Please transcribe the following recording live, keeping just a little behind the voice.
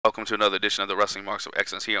welcome to another edition of the Wrestling Marks of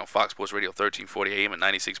Excellence here on Fox Sports Radio 1340 AM and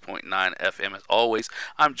 96.9 FM. As always,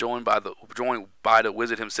 I'm joined by the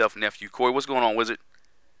Wizard himself, Nephew Corey. What's going on, Wizard?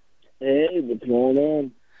 Hey, what's going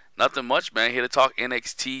on? Nothing much, man. Here to talk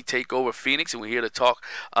NXT Takeover Phoenix, and we're here to talk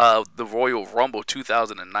the Royal Rumble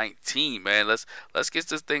 2019, man. Let's get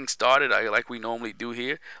this thing started like we normally do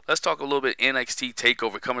here. Let's talk a little bit NXT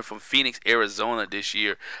Takeover coming from Phoenix, Arizona this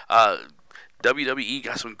year. WWE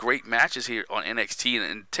got some great matches here on NXT,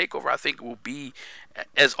 and Takeover I think will be,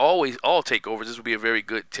 as always, all takeovers. This will be a very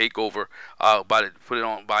good takeover put it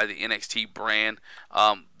on by the NXT brand.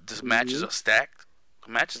 This matches are stacked.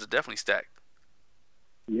 Matches are definitely stacked.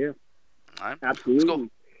 Yeah, all right,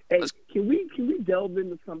 absolutely. Hey, can we delve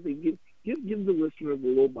into something? Give the listeners a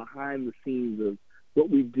little behind the scenes of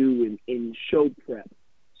what we do in show prep.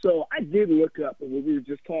 So I did look up, and what we were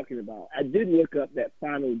just talking about, I did look up that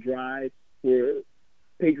final drive for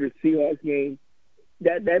Patriots-Seahawks game.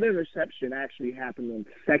 That interception actually happened on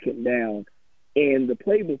second down, and the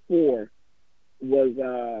play before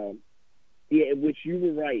was which you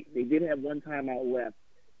were right. They did have one timeout left.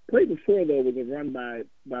 Play before, though, was a run by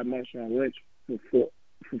Marshawn Lynch for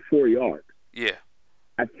 4 yards. Yeah.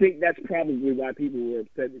 I think that's probably why people were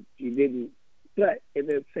upset that you didn't. But in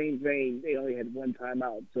the same vein, they only had one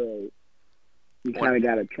timeout, so you kind of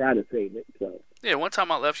got to try to save it. So yeah, one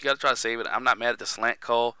timeout left, you got to try to save it. I'm not mad at the slant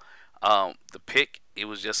call. The pick, it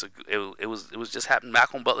was just it was just happening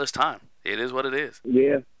back on Butler's time. It is what it is.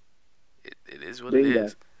 Yeah. It is what it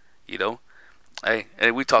is. You know. Hey,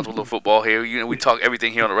 we talked a little football here. You know, we talk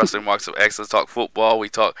everything here on the Wrestling Marks of Excellence. Talk football, we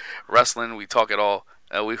talk wrestling, we talk it all.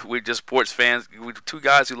 We're just sports fans. We're two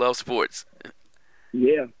guys who love sports.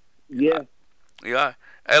 Yeah. Yeah. Hey,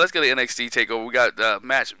 let's get the NXT takeover. We got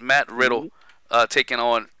Matt Riddle taking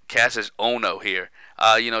on Cassius Ohno here.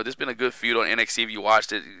 You know, there's been a good feud on NXT. If you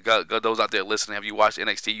watched it, got those out there listening. Have you watched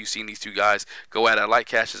NXT? You've seen these two guys go at it. I like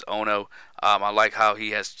Cassius Ohno. I like how he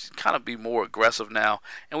has kind of be more aggressive now.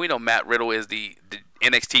 And we know Matt Riddle is the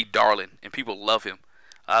NXT darling, and people love him.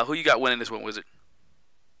 Who you got winning this one, Wizard?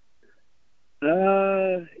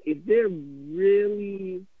 If they're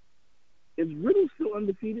really... Is Riddle still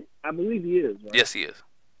undefeated? I believe he is, right? Yes, he is.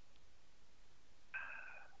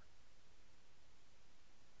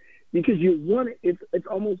 Because you want it's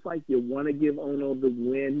almost like you want to give Ono the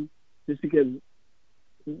win just because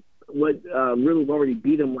Riddle's already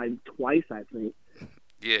beat him like twice, I think.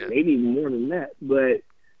 Yeah. Maybe even more than that. But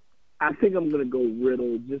I think I'm going to go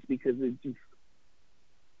Riddle just because it just...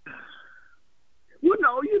 Well,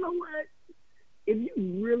 no, you know what? If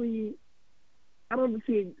you really... I don't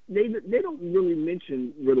see... They don't really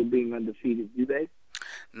mention Riddle being undefeated, do they?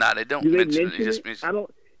 Nah, they don't mention it. They just mention... I don't...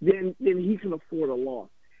 Then he can afford a loss.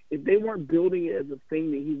 If they weren't building it as a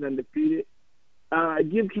thing that he's undefeated,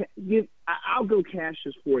 I'll go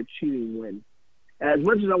Cassius for a cheating win. As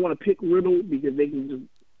much as I want to pick Riddle because they can just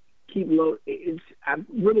keep low,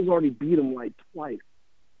 Riddle's already beat him like twice.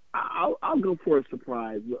 I'll go for a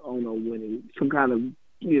surprise with Ono winning some kind of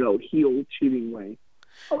heel cheating way.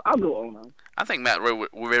 I'll go Ono. I think Matt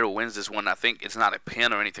Riddle wins this one. I think it's not a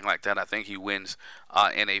pin or anything like that. I think he wins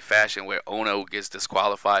in a fashion where Ono gets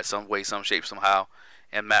disqualified some way, some shape, somehow.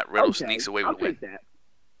 And Matt Riddle sneaks away with the win.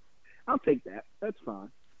 I'll take that. That's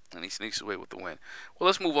fine. And he sneaks away with the win. Well,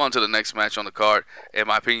 let's move on to the next match on the card. In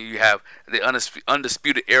my opinion, you have the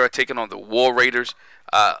Undisputed Era taking on the War Raiders.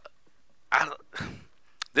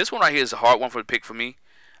 This one right here is a hard one for the pick for me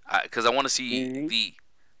because I want to see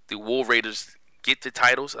the War Raiders get the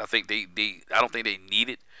titles. I think I don't think they need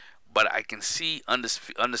it, but I can see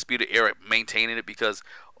Undisputed Era maintaining it because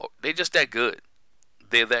they're just that good.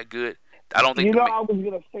 They're that good. I don't think I was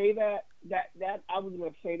gonna say that. I was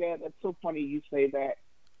gonna say that. That's so funny you say that.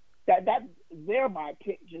 That they're my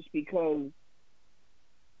pick just because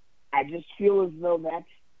I just feel as though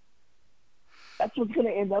that's what's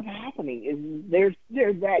gonna end up happening. Is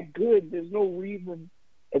they're that good. There's no reason,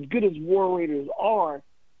 as good as War Raiders are,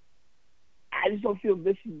 I just don't feel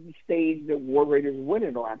this is the stage that War Raiders win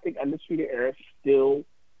it on. I think Undisputed Era still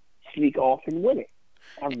sneak off and win it.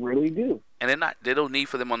 I really do. And they don't need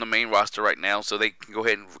for them on the main roster right now, so they can go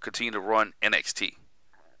ahead and continue to run NXT.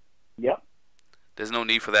 Yep. There's no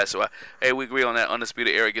need for that. So, we agree on that.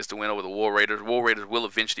 Undisputed Era gets the win over the War Raiders. War Raiders will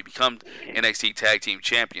eventually become NXT Tag Team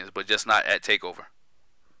Champions, but just not at TakeOver.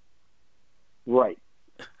 Right.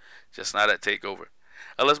 Just not at TakeOver.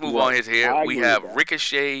 Let's move on here. We have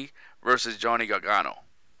Ricochet versus Johnny Gargano.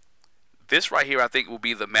 This right here, I think, will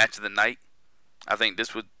be the match of the night. I think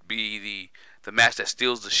this would be the match that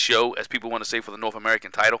steals the show, as people want to say, for the North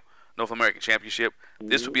American title, North American Championship.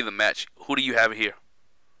 This would be the match. Who do you have here?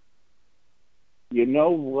 You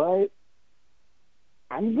know what?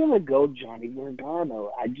 I'm gonna go Johnny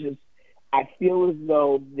Gargano. I feel as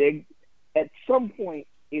though they, at some point,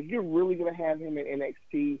 if you're really gonna have him in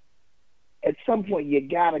NXT, at some point you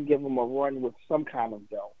gotta give him a run with some kind of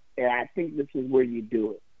belt, and I think this is where you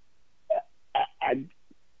do it.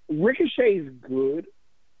 Ricochet's good.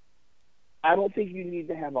 I don't think you need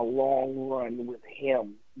to have a long run with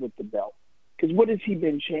him with the belt, because what has he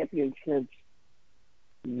been champion since?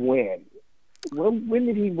 When? When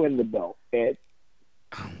did he win the belt? At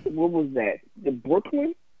what was that? The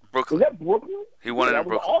Brooklyn? Brooklyn. Was that Brooklyn? He won it in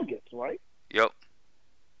Brooklyn. That was August, right? Yep.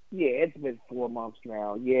 Yeah, it's been 4 months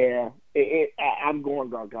now. Yeah, I'm going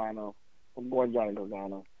Gargano. I'm going Johnny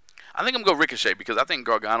Gargano. I think I'm going to Ricochet because I think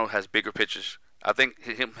Gargano has bigger pictures. I think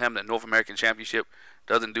him the North American Championship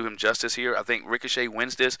doesn't do him justice here. I think Ricochet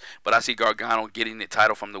wins this, but I see Gargano getting the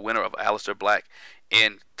title from the winner of Aleister Black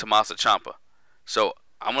and Tommaso Ciampa. So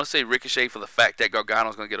I'm going to say Ricochet for the fact that Gargano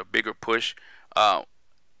is going to get a bigger push,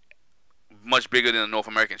 much bigger than the North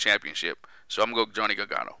American Championship. So I'm going to go Johnny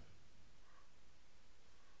Gargano.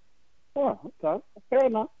 Oh, okay. Fair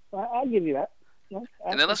enough. I'll give you that. No,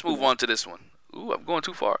 and then let's move on to this one. Ooh, I'm going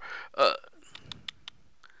too far.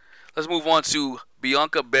 Let's move on to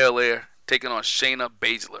Bianca Belair taking on Shayna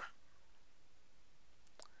Baszler.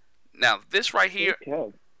 Now, this right here,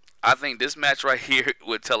 okay. I think this match right here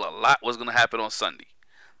would tell a lot what's going to happen on Sunday.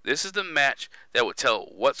 This is the match that would tell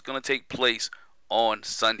what's going to take place on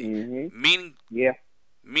Sunday. Mm-hmm.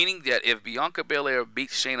 Meaning that if Bianca Belair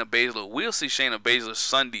beats Shayna Baszler, we'll see Shayna Baszler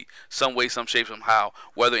Sunday some way, some shape, somehow,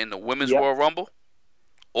 whether in the Women's Royal Rumble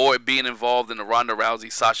or being involved in the Ronda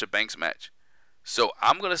Rousey-Sasha Banks match. So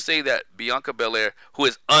I'm going to say that Bianca Belair, who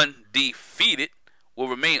is undefeated, will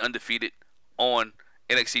remain undefeated on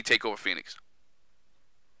NXT TakeOver Phoenix.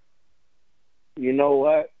 You know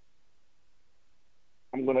what?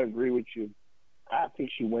 I'm going to agree with you. I think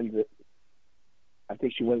she wins it. I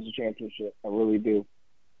think she wins the championship. I really do.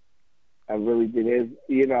 I really do.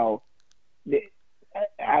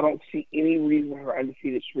 I don't see any reason her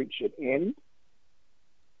undefeated streak should end.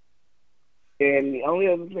 And the only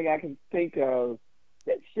other thing I can think of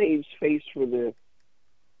that saves face for this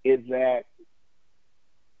is that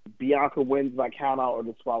Bianca wins by countout or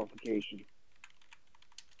disqualification.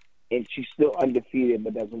 And she's still undefeated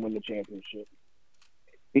but doesn't win the championship.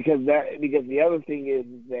 Because the other thing is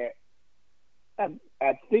that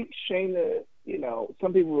I think Shayna,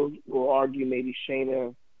 some people will argue maybe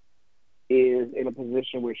Shayna is in a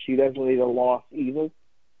position where she doesn't need a loss either.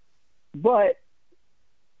 But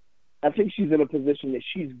I think she's in a position that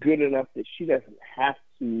she's good enough that she doesn't have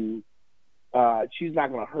to. She's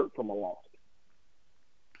not going to hurt from a loss.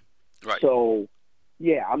 Right. So,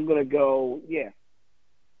 yeah, I'm going to go. Yeah,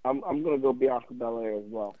 I'm going to go Bianca Belair as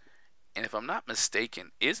well. And if I'm not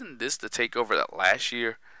mistaken, isn't this the takeover that last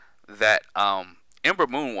year that Ember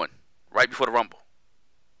Moon won right before the Rumble?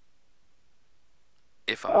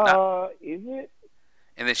 If I'm not, is it?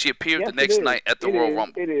 And then she appeared the next night at the Royal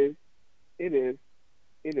Rumble. It is.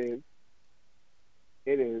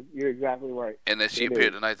 You're exactly right. And then she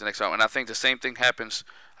appeared the next time. And I think the same thing happens.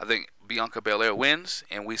 I think Bianca Belair wins,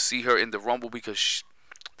 and we see her in the Rumble because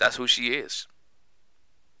that's who she is.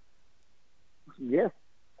 Yeah.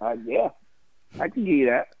 I can give you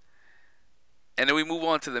that. And then we move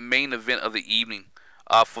on to the main event of the evening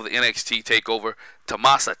for the NXT TakeOver.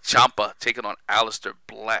 Tommaso Ciampa taking on Aleister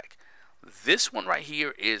Black. This one right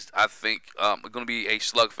here is, I think, going to be a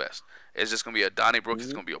slugfest. It's just going to be a Donnybrook. Mm-hmm.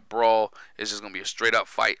 It's going to be a brawl. It's just going to be a straight-up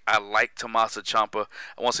fight. I like Tommaso Ciampa.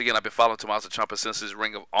 Once again, I've been following Tommaso Ciampa since his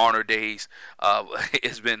Ring of Honor days.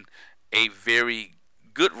 It's been a very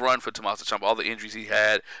good run for Tommaso Ciampa. All the injuries he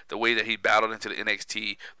had, the way that he battled into the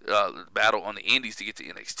NXT, battle on the Indies to get to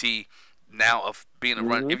NXT, now of being a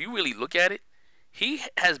run. If you really look at it, he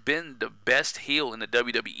has been the best heel in the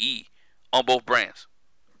WWE on both brands.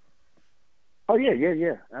 Oh,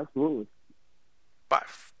 yeah, absolutely.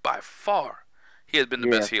 By far, he has been the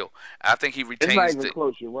best heel. I think he retains. It's not even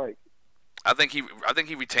close. You're right. I think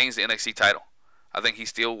he retains the NXT title. I think he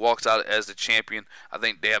still walks out as the champion. I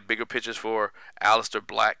think they have bigger pictures for Aleister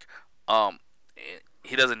Black.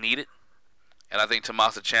 He doesn't need it, and I think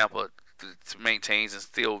Tommaso Ciampa maintains and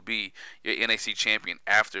still be your NXT champion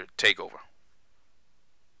after TakeOver.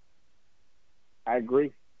 I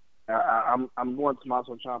agree. I'm going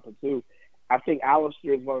Tommaso Ciampa too. I think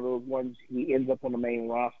Aleister is one of those ones he ends up on the main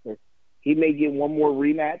roster. He may get one more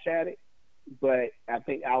rematch at it, but I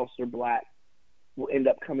think Aleister Black will end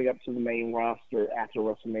up coming up to the main roster after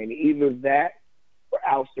WrestleMania. Either that or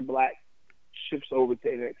Aleister Black shifts over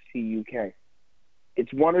to NXT UK.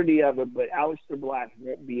 It's one or the other, but Aleister Black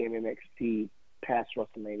won't be in NXT past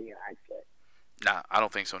WrestleMania, I'd say. Nah, I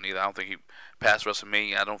don't think so neither. I don't think he past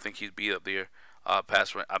WrestleMania. I don't think he'd be up there.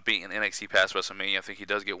 Past beating NXT past WrestleMania. I think he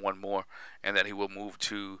does get one more, and then he will move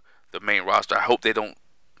to the main roster. I hope they don't.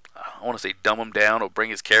 I want to say dumb him down or bring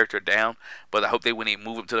his character down, but I hope they when they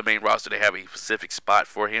move him to the main roster, they have a specific spot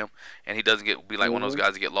for him, and he doesn't be like one of those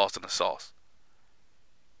guys that get lost in the sauce.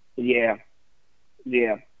 Yeah,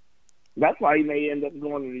 yeah. That's why he may end up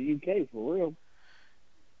going to the UK for real.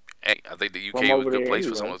 Hey, I think the UK was a good place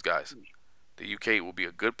for some of those guys. The UK will be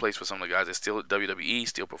a good place for some of the guys. It's still at WWE,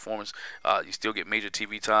 still performance. You still get major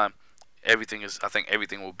TV time. Everything is. I think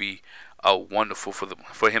everything will be wonderful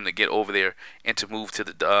for him to get over there and to move to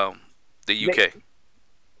the UK.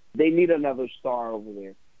 They need another star over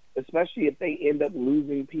there, especially if they end up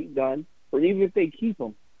losing Pete Dunne, or even if they keep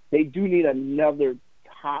him. They do need another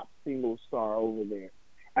top single star over there.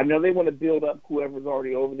 I know they want to build up whoever's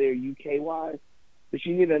already over there UK wise, but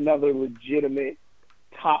you need another legitimate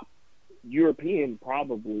top European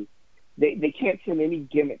probably. They can't send any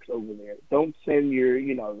gimmicks over there. Don't send your,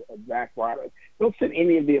 Zack Ryder. Don't send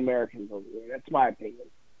any of the Americans over there. That's my opinion.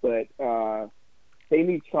 But they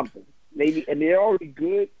need something. And they're already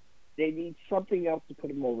good. They need something else to put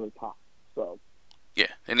them over the top. So. Yeah,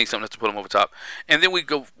 they need something else to put them over top. And then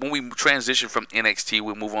when we transition from NXT,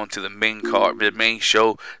 we move on to the main card, the main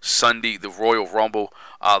show, Sunday, the Royal Rumble.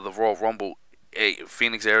 The Royal Rumble,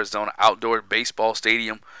 Phoenix, Arizona, outdoor baseball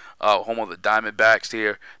stadium. Home of the Diamondbacks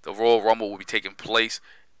here. The Royal Rumble will be taking place.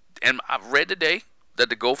 And I've read today that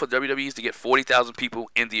the goal for WWE is to get 40,000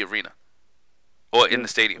 people in the arena. Or in the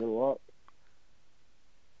stadium. Good luck.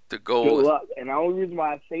 The goal Good luck. And the only reason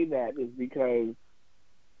why I say that is because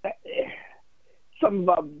something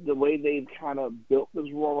about the way they've kind of built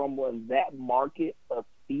this Royal Rumble in that market of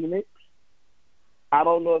Phoenix, I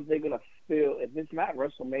don't know if they're going to fill, if it's not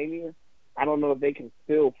WrestleMania, I don't know if they can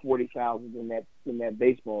fill 40,000 in that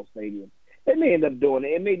baseball stadium. They may end up doing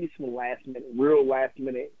it. It may be some real last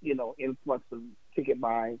minute, influx of ticket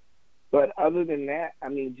buying. But other than that, I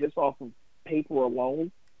mean, just off of paper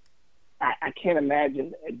alone, I can't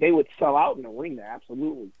imagine they would sell out an arena,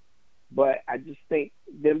 absolutely. But I just think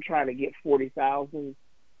them trying to get 40,000,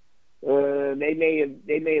 they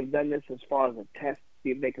may have done this as far as a test to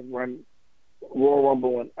see if they can run Royal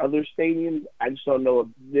Rumble in other stadiums. I just don't know if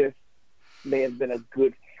this may have been a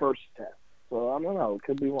good first test. So I don't know. It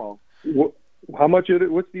could be wrong. How much is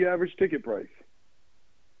it? What's the average ticket price?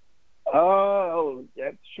 Oh,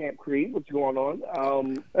 that's Champ Creed. What's going on?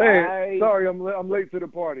 Sorry, I'm late to the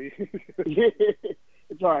party.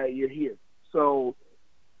 It's all right. You're here. So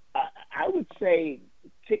I would say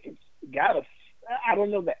tickets I don't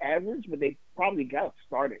know the average, but they probably got to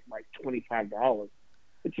start at like $25.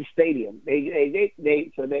 It's a stadium.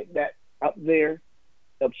 So that up there,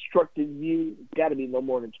 obstructed view, it's got to be no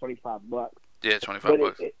more than $25. Yeah,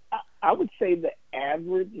 $25. I would say the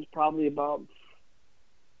average is probably about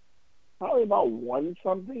one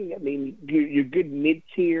something. I mean, your good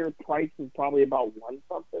mid-tier price is probably about one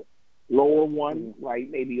something. Lower one, like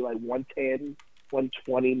maybe like 110,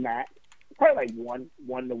 120 max. Probably like one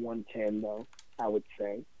to 110 though, I would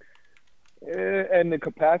say. And the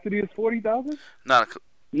capacity is 40,000?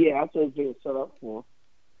 Yeah, that's what it's being set up for.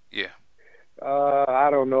 Yeah. I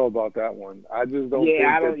don't know about that one. I just don't think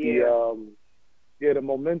that the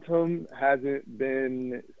momentum hasn't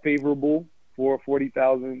been favorable for a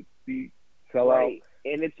 40,000 seat sellout. Right.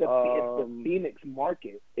 And it's the Phoenix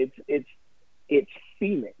market. It's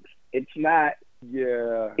Phoenix. It's not.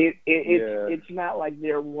 Yeah. It's not like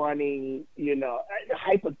they're running.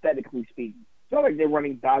 Hypothetically speaking, it's not like they're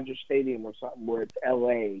running Dodger Stadium or something where it's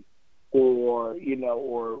L.A. or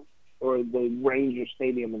the Ranger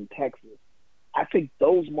Stadium in Texas. I think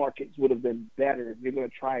those markets would have been better if you're going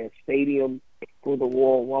to try a stadium for the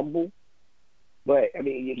Royal Rumble. But, I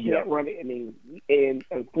mean, you can't run it. I mean, and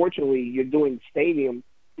unfortunately, you're doing stadium.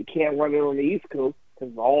 You can't run it on the East Coast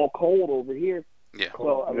because it's all cold over here. Yeah.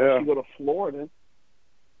 So, unless you go to Florida.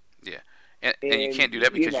 Yeah. And you can't do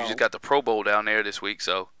that because you just got the Pro Bowl down there this week,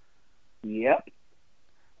 so. Yep.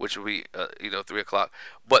 Which will be, 3 o'clock.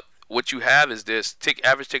 But what you have is this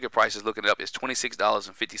average ticket price is looking it up is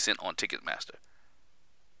 $26.50 on Ticketmaster.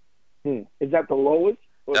 Is that the lowest?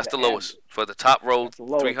 That's the lowest for the top row.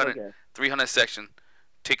 300 section.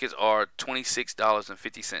 Tickets are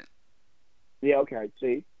 $26.50. Yeah. Okay.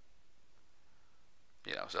 See.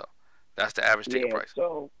 So that's the average ticket price.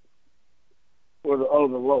 So. Or the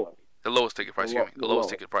lowest. The lowest ticket price. The lowest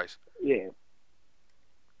ticket price. Yeah.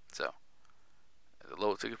 So. The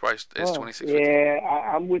lowest ticket price is $26.50. Yeah,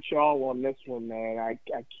 I'm with y'all on this one, man. I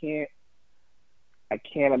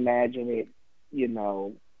can't imagine it.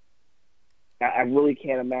 I really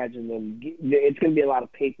can't imagine them. It's going to be a lot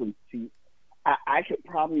of paper seats. I could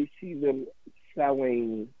probably see them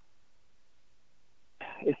selling.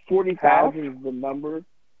 If 40,000 is the number,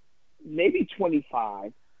 maybe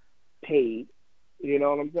 25 paid. You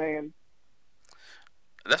know what I'm saying?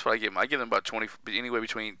 That's what I give them. I give them about 20, anywhere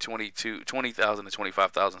between 20,000 to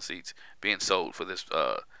 25,000 seats being sold for this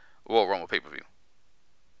Royal Rumble pay-per-view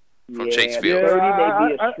from Chase Field. 30 may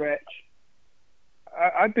be a stretch.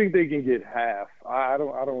 I think they can get half. I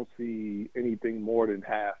don't see anything more than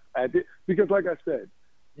half. Because like I said,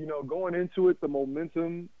 going into it, the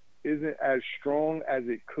momentum isn't as strong as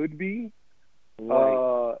it could be.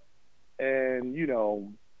 Right. And,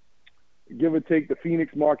 give or take, the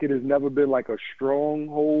Phoenix market has never been like a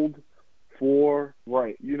stronghold for,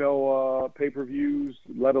 right, pay-per-views,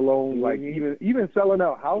 let alone like even selling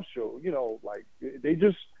out house shows, like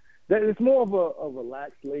it's more of a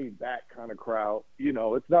relaxed, laid back kind of crowd.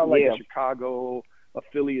 It's not like a Chicago, a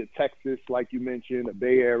Philly, a Texas, like you mentioned, a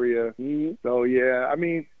Bay Area. Mm-hmm. So yeah, I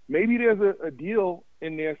mean, maybe there's a deal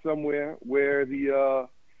in there somewhere where the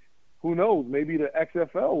who knows? Maybe the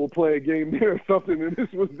XFL will play a game there or something, and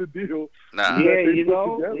this was the deal. Nah. Yeah, you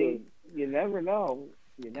never know.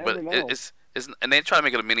 You never know. It's and they try to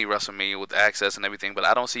make it a mini WrestleMania with access and everything, but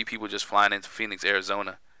I don't see people just flying into Phoenix,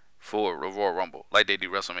 Arizona for a Royal Rumble like they do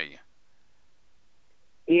WrestleMania.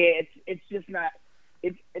 Yeah, it's just not.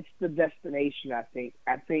 It's the destination. I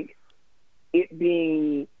think it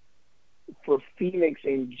being for Phoenix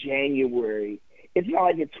in January, it's not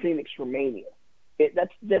like it's Phoenix for Mania.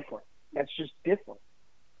 That's different. That's just different.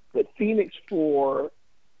 But Phoenix for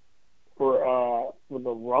the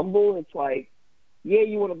Rumble, it's like, yeah,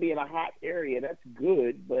 you want to be in a hot area. That's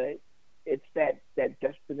good, but it's that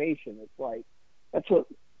destination. It's like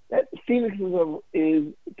Phoenix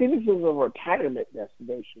is a retirement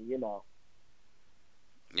destination.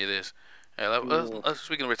 It is. Let's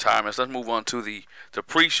speaking of retirements, let's move on to the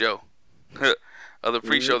pre-show. The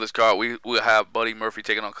pre-show this card, we'll have Buddy Murphy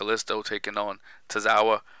taking on Kalisto, taking on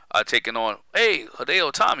Tozawa, taking on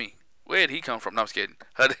Hideo Itami. Where did he come from? No, I'm just kidding.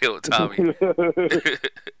 Hideo Itami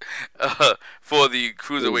for the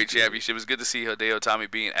Cruiserweight Championship. It's good to see Hideo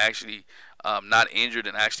Itami being actually not injured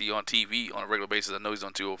and actually on TV on a regular basis. I know he's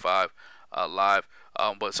on 205 Live,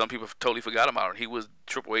 but some people totally forgot about him. He was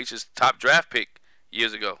Triple H's top draft pick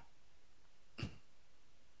years ago.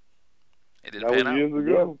 It didn't pan out. Years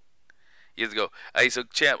ago. Years ago. Hey, so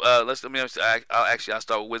champ, I'll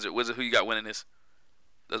start with Wizard. Wizard, who you got winning this?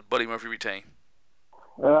 Does Buddy Murphy retain?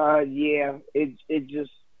 Yeah. It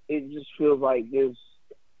just feels like there's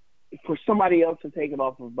for somebody else to take it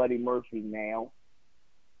off of Buddy Murphy now.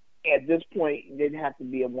 At this point, it'd have to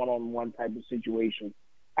be a one-on-one type of situation.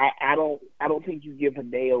 I don't think you give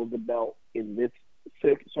Hideo the belt in this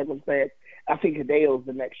circumstance. I think Hideo's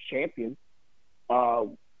the next champion.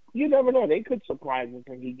 You never know. They could surprise him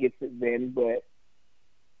when he gets it then, but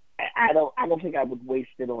I don't think I would waste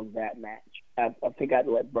it on that match. I think I'd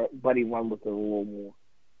let Buddy run with it a little more.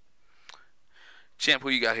 Champ, who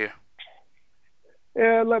you got here?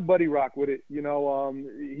 Yeah, let Buddy rock with it.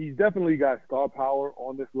 He's definitely got star power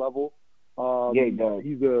on this level. Yeah, he does.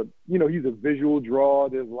 He's a visual draw.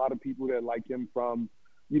 There's a lot of people that like him from,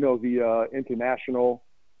 the international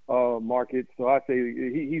market. So I say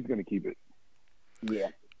he's going to keep it. Yeah.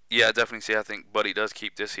 Yeah, I definitely say I think Buddy does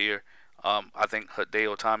keep this here. I think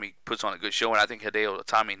Hideo Itami puts on a good showing. I think Hideo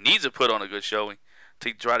Itami needs to put on a good showing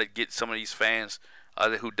to try to get some of these fans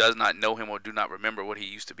who does not know him or do not remember what he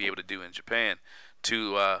used to be able to do in Japan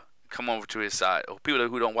to come over to his side. Or people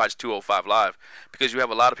who don't watch 205 Live, because you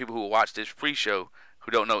have a lot of people who watch this pre-show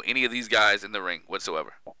who don't know any of these guys in the ring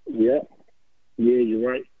whatsoever. Yeah. Yeah, you're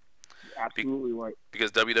right. Absolutely right.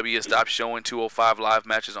 Because WWE has stopped showing 205 Live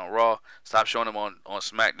matches on Raw, stopped showing them on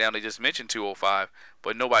SmackDown. They just mentioned 205,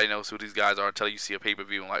 but nobody knows who these guys are until you see a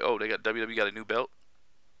pay-per-view and like, oh, WWE got a new belt.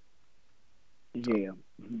 Yeah,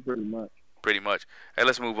 pretty much. Pretty much. Hey,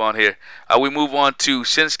 let's move on here. We move on to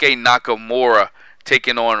Shinsuke Nakamura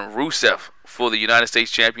taking on Rusev for the United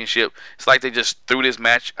States Championship. It's like they just threw this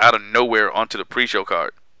match out of nowhere onto the pre-show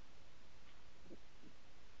card.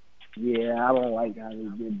 Yeah, I don't like how they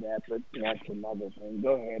did that, but that's another thing.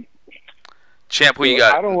 Go ahead. Champ, who you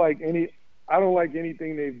got? I don't like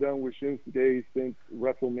anything they've done with Shinsuke since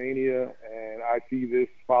WrestleMania, and I see this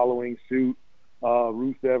following suit.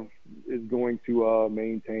 Rusev is going to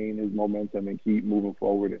maintain his momentum and keep moving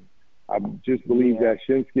forward, and I just believe that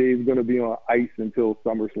Shinsuke is going to be on ice until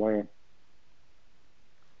SummerSlam.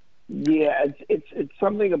 Yeah, it's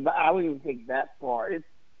something about. I don't even think that far.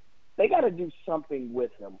 They got to do something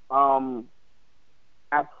with him.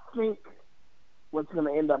 I think what's going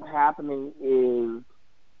to end up happening is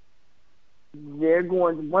they're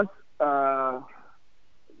going to, once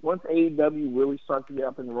once AEW really starts to get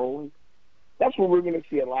up and rolling, that's where we're going to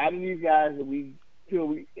see a lot of these guys that we feel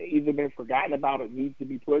we either been forgotten about or need to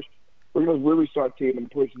be pushed. We're going to really start seeing them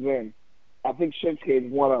pushed then. I think Shinsuke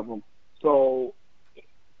is one of them. So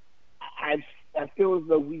I feel as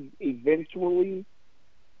though we eventually,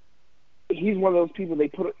 he's one of those people they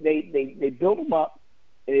built him up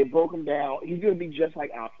and they broke him down. He's going to be just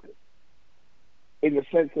like Oscar in the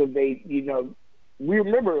sense of we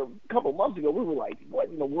remember a couple months ago we were like, what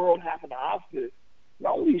in the world happened to Oscar?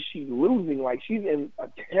 Not only is she losing, like she's in a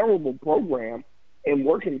terrible program and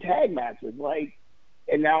working tag matches, like,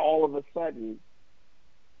 and now all of a sudden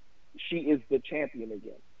she is the champion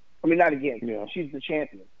again. I mean, not again. Yeah. She's the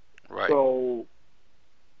champion. Right. So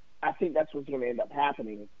I think that's what's going to end up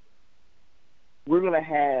happening. We're going to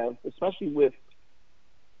have, especially with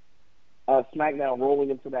SmackDown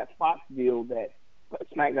rolling into that Fox deal, that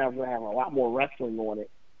SmackDown's going to have a lot more wrestling on it.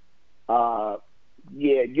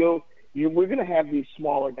 We're going to have these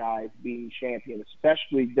smaller guys being champion,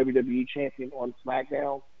 especially WWE champion on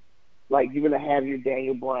SmackDown. Like, you're going to have your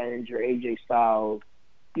Daniel Bryans, your AJ Styles.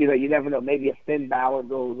 You never know. Maybe a Finn Balor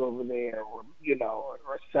goes over there, or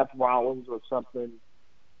Seth Rollins or something.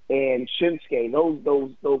 And Shinsuke,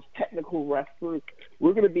 those technical wrestlers.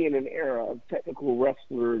 We're going to be in an era of technical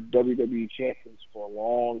wrestler WWE champions for a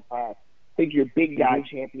long time. I think your big guy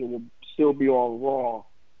champion will still be on Raw,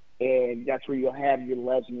 and that's where you'll have your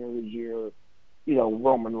Lesnar's, your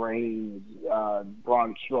Roman Reigns,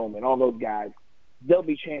 Braun Strowman, all those guys. They'll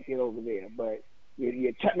be champion over there, but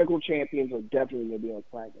your technical champions are definitely going to be on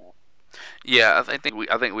SmackDown. Yeah, I think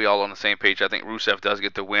we all on the same page. I think Rusev does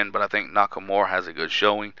get the win, but I think Nakamura has a good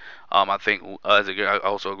showing. I think I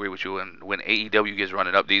also agree with you. And when AEW gets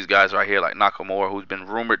running up, these guys right here like Nakamura, who's been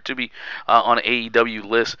rumored to be on an AEW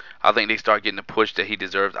list, I think they start getting the push that he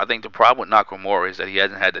deserves. I think the problem with Nakamura is that he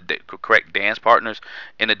hasn't had the correct dance partners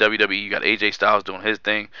in the WWE. You got AJ Styles doing his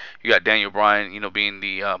thing. You got Daniel Bryan, being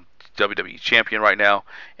the WWE champion right now,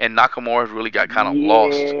 and Nakamura really got kind of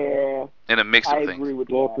lost in a mix of things. I agree with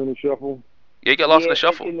lost in the shuffle. Yeah, he got lost in the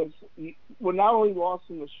shuffle. Not only lost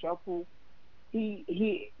in the shuffle,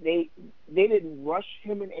 they didn't rush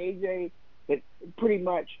him and AJ, but pretty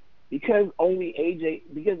much because AJ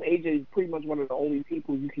is pretty much one of the only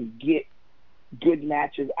people you can get good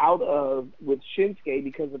matches out of with Shinsuke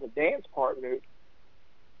because of the dance partners.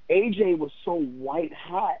 AJ was so white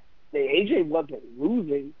hot that AJ wasn't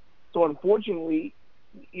losing. So unfortunately,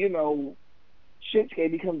 Shinsuke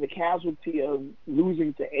becomes a casualty of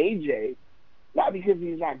losing to AJ, not because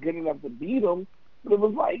he's not good enough to beat him, but it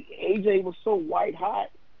was like AJ was so white hot,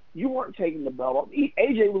 you weren't taking the belt off.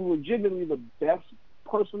 AJ was legitimately the best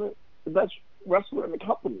wrestler in the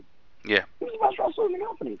company. Yeah, he was the best wrestler in the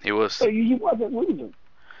company. He was. So he wasn't losing.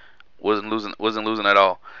 Wasn't losing at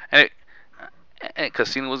all. And because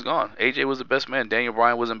Cena was gone. AJ was the best man. Daniel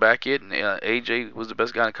Bryan wasn't back yet, and AJ was the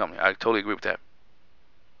best guy in the company. I totally agree with that.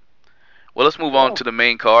 Well, let's move on to the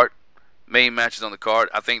main card. Main matches on the card.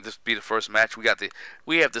 I think this will be the first match. We have the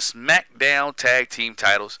SmackDown Tag Team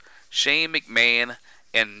titles. Shane McMahon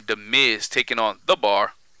and The Miz taking on The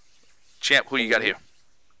Bar. Champ, who you got here?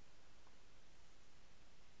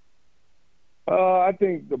 I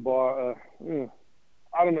think The Bar.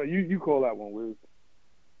 I don't know. You call that one, Wiz.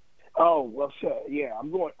 Oh well, sure. Yeah,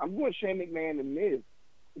 I'm going Shane McMahon and Miz.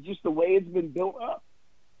 It's just the way it's been built up.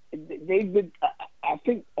 They've been. I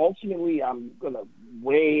think ultimately, I'm gonna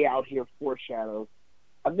way out here foreshadow.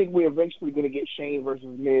 I think we're eventually gonna get Shane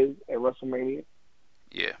versus Miz at WrestleMania.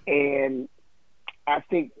 Yeah. And I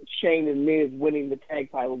think Shane and Miz winning the tag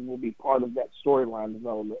titles will be part of that storyline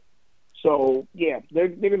development. So yeah, they're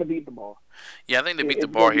gonna beat The Bar. Yeah, I think they beat The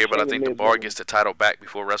Bar here, but I think The Bar gets the title back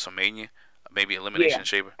before WrestleMania. Maybe Elimination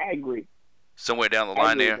Chamber. I agree. Somewhere down the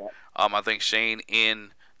line there. I think Shane and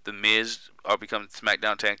The Miz are becoming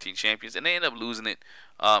SmackDown Tag Team Champions, and they end up losing it,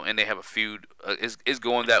 and they have a feud. It's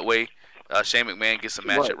going that way. Shane McMahon gets a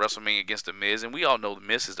match at WrestleMania against The Miz, and we all know The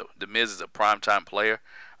Miz is a primetime player,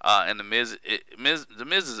 and The Miz is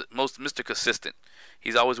Mr. Consistent.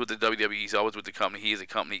 He's always with the WWE. He's always with the company. He is a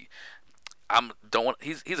company.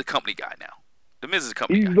 He's a company guy now. The Miz is a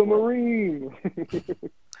company guy. He's the Marine.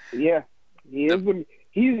 Yeah. He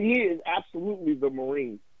is absolutely the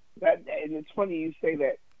Marine. And it's funny you say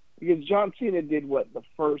that because John Cena did the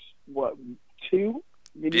first two?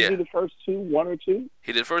 Did he do the first two, one or two?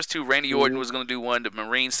 He did the first two. Randy Orton was going to do one. The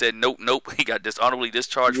Marines said nope. He got dishonorably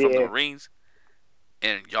discharged from the Marines,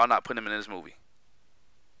 and y'all not putting him in this movie.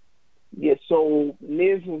 Yeah. So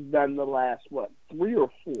Miz has done the last 3 or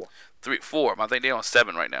 4? 4. I think they're on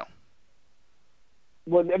 7 right now.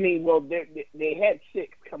 Well, I mean, they had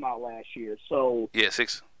 6 come out last year, so yeah,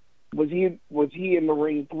 6. Was he in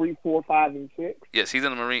Marine 3, 4, 5, and 6? Yes, he's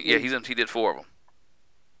in the Marine. Yeah, he did 4 of them.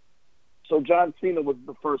 So John Cena was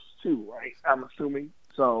the first 2, right? I'm assuming.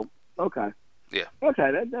 So okay. Yeah. Okay,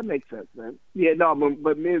 that makes sense, man. Yeah, no,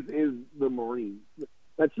 but Miz is the Marine.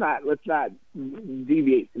 Let's not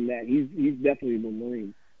deviate from that. He's definitely the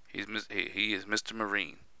Marine. He is Mr.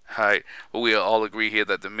 Marine. All right. Well, we all agree here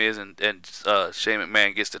that the Miz and Shane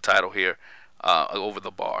McMahon gets the title here over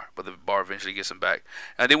the Bar, but the Bar eventually gets him back.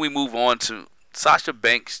 And then we move on to Sasha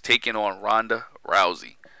Banks taking on Ronda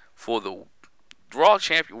Rousey for the Raw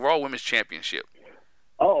Women's Championship.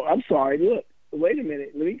 Oh, I'm sorry. Look, wait a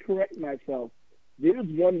minute. Let me correct myself. There's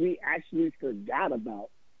one we actually forgot about.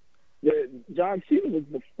 John Cena was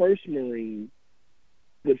the first Marine.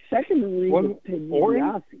 The second Marine was Ted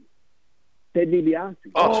DiBiase. Ted DiBiase.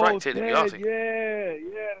 Oh, that's right, Ted DiBiase. Yeah,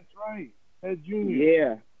 that's right. Ted Jr.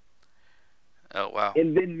 Yeah. Oh, wow.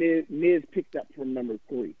 And then Miz picked up from number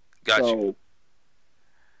 3. Gotcha. So,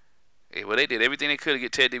 hey, well, they did everything they could to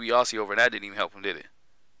get Ted DiBiase over, and that didn't even help him, did it?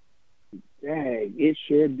 Dang, it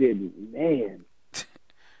sure didn't. Man.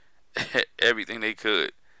 Everything they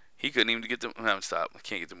could. He couldn't even get the... No, stop. I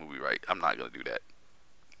can't get the movie right. I'm not going to do that.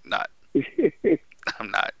 Not. I'm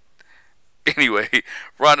not. Anyway,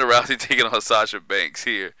 Ronda Rousey taking on Sasha Banks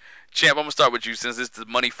here. Champ, I'm going to start with you since this is the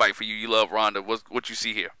money fight for you. You love Ronda. What you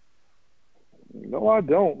see here? No, I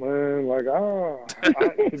don't, man. Like,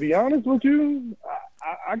 to be honest with you,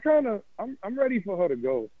 I'm ready for her to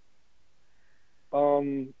go.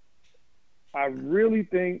 I really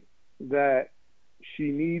think that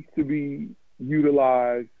she needs to be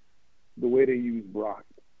utilized the way they use Brock.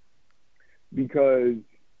 Because,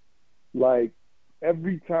 like,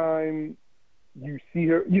 every time you see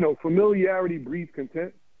her, familiarity breeds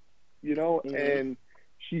contempt, and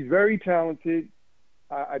she's very talented.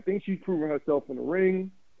 I think she's proven herself in the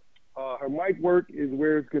ring. Her mic work is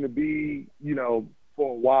where it's going to be,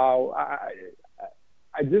 for a while.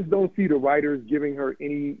 I just don't see the writers giving her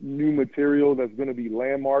any new material that's going to be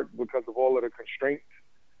landmarked because of all of the constraints.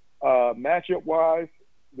 Matchup-wise,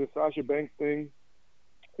 the Sasha Banks thing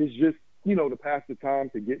is just, to pass the time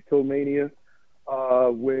to get till Mania,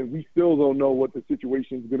 when we still don't know what the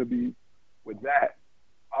situation is going to be with that.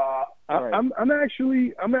 Right.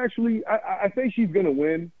 I think she's going to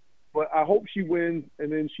win, but I hope she wins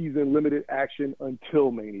and then she's in limited action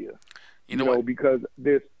until Mania. You know, because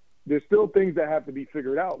there's still things that have to be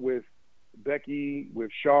figured out with Becky,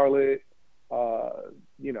 with Charlotte.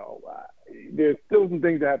 There's still some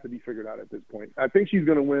things that have to be figured out at this point. I think she's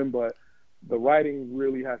going to win, but the writing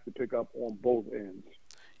really has to pick up on both ends.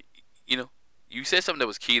 You said something that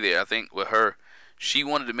was key there. I think with her, she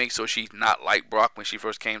wanted to make sure she's not like Brock when she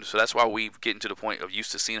first came. So that's why we've getting to the point of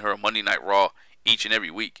used to seeing her on Monday Night Raw each and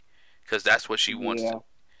every week, because that's what she wants to.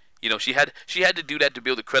 She had to do that to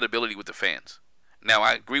build the credibility with the fans. Now,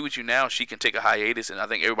 I agree with you now. She can take a hiatus, and I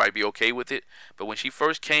think everybody be okay with it. But when she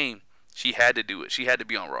first came, she had to do it. She had to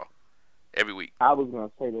be on Raw every week. I was going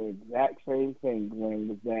to say the exact same thing, Glenn,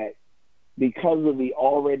 was that because of the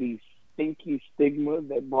already stinky stigma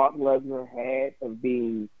that Brock Lesnar had of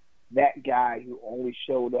being that guy who only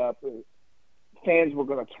showed up, fans were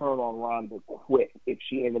going to turn on Ronda quick if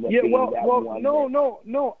she ended up being that one.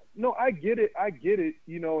 No, I get it,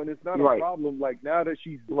 and it's not a problem. Like, now that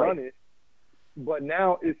she's done it, but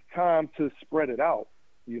now it's time to spread it out,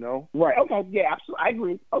 Right. Okay. Yeah, absolutely. I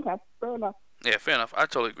agree. Okay. Fair enough. Yeah, fair enough. I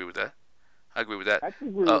totally agree with that. I agree with that. I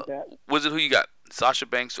agree with that. Who you got? Sasha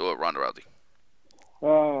Banks or Ronda Rousey?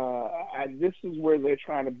 This is where they're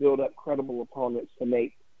trying to build up credible opponents to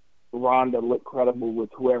make Ronda look credible with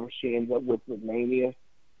whoever she ends up with Mania.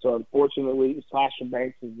 So unfortunately, Sasha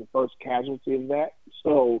Banks is the first casualty of that.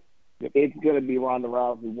 So it's going to be Ronda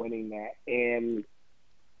Rousey winning that. And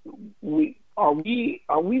are we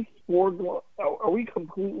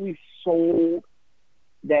completely sold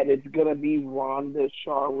that it's going to be Ronda,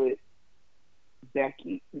 Charlotte,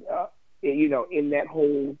 Becky, in that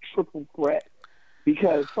whole triple threat?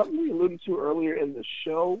 Because something we alluded to earlier in the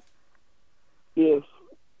show, if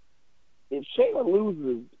Shayna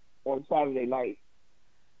loses on Saturday night,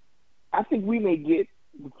 I think we may get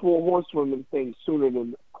the Four Horsewomen thing sooner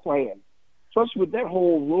than planned. Especially with that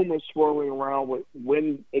whole rumor swirling around with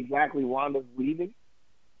when exactly Ronda's leaving.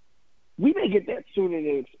 We may get that sooner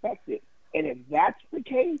than expected. And if that's the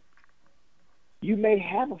case, you may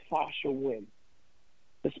have a Sasha win.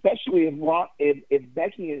 Especially if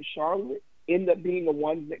Becky and Charlotte end up being the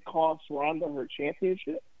ones that cost Ronda her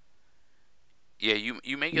championship. Yeah,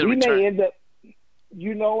 you may get a return. We may end up,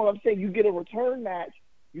 you know what I'm saying? You get a return match.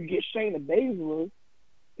 You get Shayna Baszler.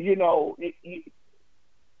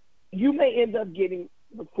 You may end up getting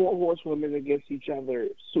the four horsewomen against each other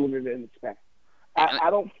sooner than expected. I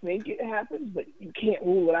don't think it happens, but you can't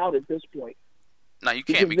rule it out at this point. No, you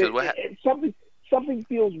can't because something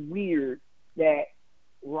feels weird that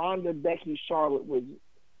Ronda, Becky, Charlotte was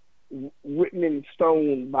written in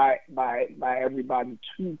stone by everybody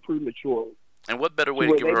too prematurely. And what better way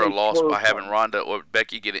to give her a loss by having Ronda or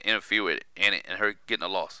Becky get an interfere with it and her getting a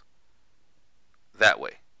loss that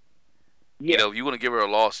way? Yeah. You know, if you want to give her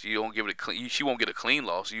a loss, you don't give it a clean. She won't get a clean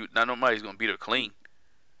loss. Not nobody's gonna beat her clean.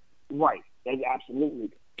 Right.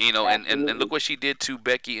 Absolutely. You know, and look what she did to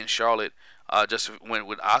Becky and Charlotte. Just when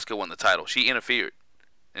Asuka won the title, she interfered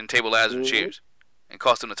and table ladders and chairs, and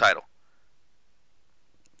cost them the title.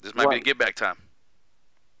 This might be the get back time.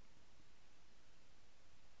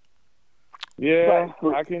 Yeah,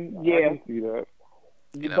 I can see that.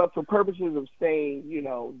 But for purposes of saying,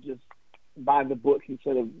 just by the book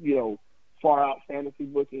instead of, far out fantasy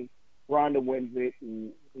booking, Ronda wins it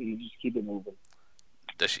and you just keep it moving.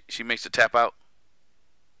 Does she makes the tap out?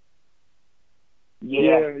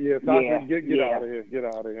 Yeah. Sasha, get out of here. Get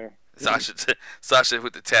out of here. Sasha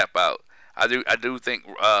with the tap out. I do think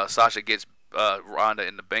Sasha gets Ronda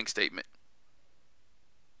in the bank statement.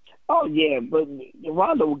 Oh yeah, but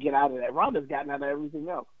Ronda will get out of that. Ronda's gotten out of everything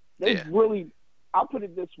else. I'll put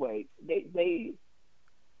it this way: they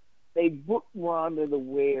booked Ronda to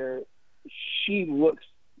where she looks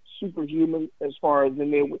superhuman as far as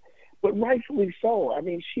in there, but rightfully so. I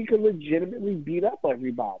mean, she could legitimately beat up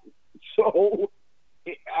everybody. So,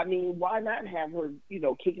 I mean, why not have her,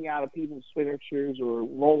 kicking out of people's finishers or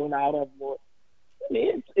rolling out of them? I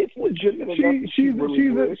mean, it's legitimate.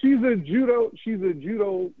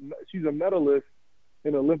 She's a medalist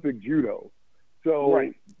in Olympic judo. So,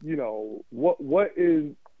 right. What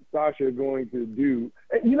is Sasha going to do?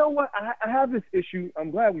 And you know what? I have this issue.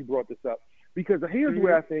 I'm glad we brought this up because here's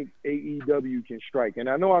where I think AEW can strike. And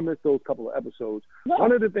I know I missed those couple of episodes. No.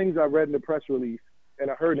 One of the things I read in the press release and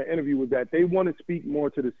I heard in the interview was that they want to speak more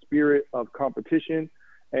to the spirit of competition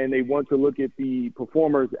and they want to look at the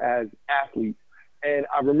performers as athletes. And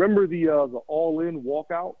I remember the all-in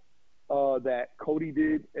walkout that Cody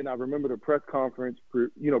did, and I remember the press conference,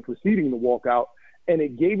 preceding the walkout, and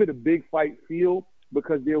it gave it a big fight feel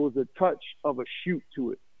because there was a touch of a shoot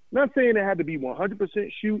to it. Not saying it had to be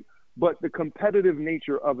 100% shoot, but the competitive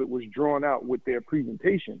nature of it was drawn out with their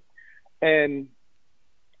presentation. And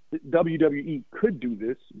WWE could do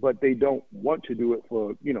this, but they don't want to do it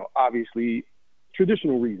for, obviously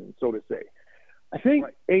traditional reasons, so to say. I think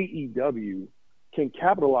AEW can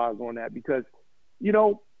capitalize on that because,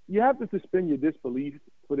 you have to suspend your disbelief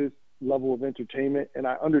for this level of entertainment, and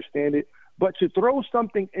I understand it. But to throw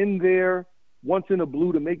something in there once in a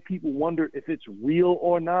blue to make people wonder if it's real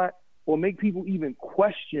or not, or make people even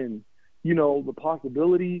question, the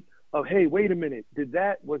possibility of, hey, wait a minute,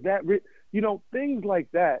 was that things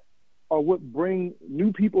like that are what bring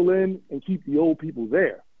new people in and keep the old people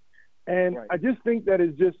there. And I just think that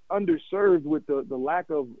is just underserved with the lack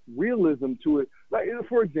of realism to it. Like,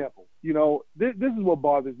 for example, this is what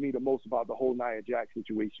bothers me the most about the whole Nia Jax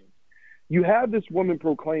situation. You have this woman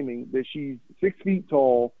proclaiming that she's 6 feet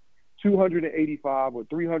tall, 285 or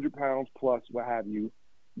 300 pounds plus, what have you,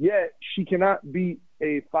 yet she cannot beat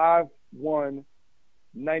a 5'1",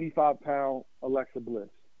 95-pound Alexa Bliss.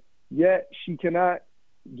 Yet she cannot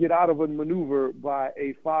get out of a maneuver by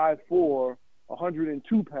a 5'4",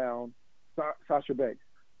 102-pound Sasha Banks.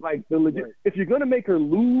 Like, if you're going to make her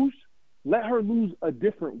lose, let her lose a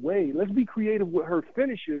different way. Let's be creative with her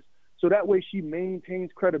finishes so that way she maintains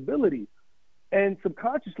credibility. And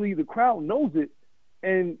subconsciously, the crowd knows it.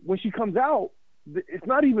 And when she comes out, it's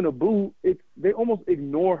not even a boo. They almost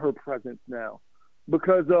ignore her presence now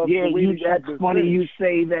because of the way that's funny you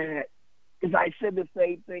say that. Because I said the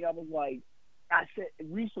same thing. I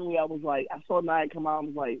saw Nia come out. I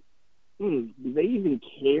was like, do they even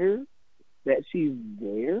care that she's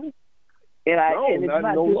there? And it's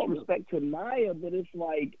not disrespect to Nia, but it's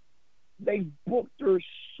like they booked her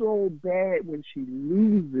so bad when she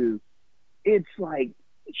loses. It's like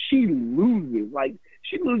she loses. Like,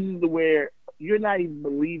 she loses to where you're not even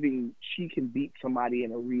believing she can beat somebody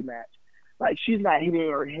in a rematch. Like, she's not hitting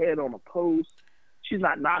her head on a post. She's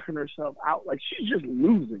not knocking herself out. Like, she's just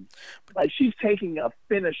losing. Like, she's taking a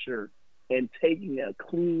finisher and taking a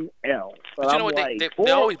clean L. But you know what?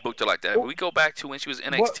 They always booked her like that. When we go back to when she was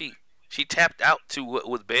NXT, she tapped out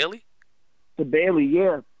with Bayley. To Bayley,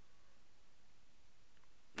 yeah.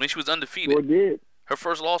 When she was undefeated. Sure did. Her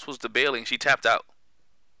first loss was to Bayley, and she tapped out.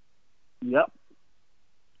 Yep.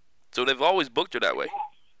 So they've always booked her that way.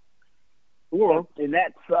 And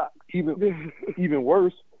that sucks. Even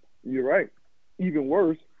worse, you're right. Even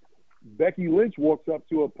worse, Becky Lynch walks up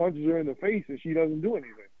to her, punches her in the face, and she doesn't do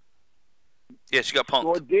anything. Yeah, she got punked.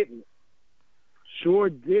 Sure didn't. Sure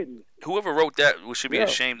didn't. Whoever wrote that should be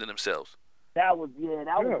ashamed of themselves. That was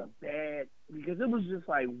a bad, because it was just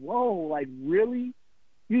like, whoa, like really?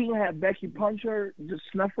 You gonna have Becky punch her, just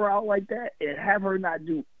snuff her out like that, and have her not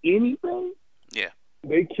do anything? Yeah.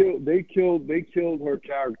 They killed her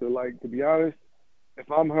character. Like, to be honest,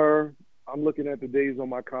 if I'm her, I'm looking at the days on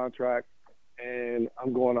my contract, and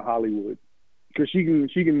I'm going to Hollywood, because she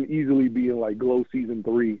can easily be in like Glow season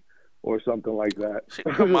 3 or something like that.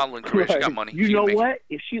 Her modeling career, she got money. You know what?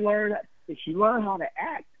 If she learned how to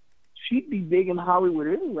act, she'd be big in Hollywood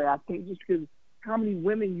anyway. I think just because how many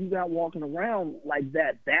women you got walking around like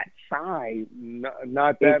that size?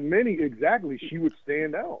 Not that many, exactly. She would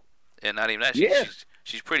stand out. And not even that.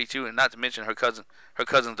 She's pretty too, and not to mention her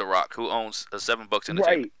cousin's The Rock, who owns a $7 Entertainment.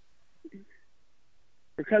 Right.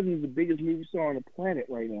 Her cousin's the biggest movie star on the planet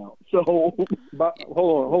right now. So, hold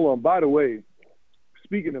on. By the way,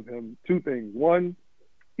 speaking of him, 2 things. One,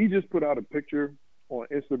 he just put out a picture on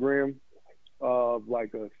Instagram of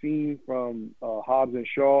like a scene from Hobbs and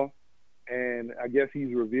Shaw, and I guess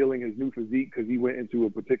he's revealing his new physique because he went into a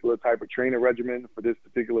particular type of training regimen for this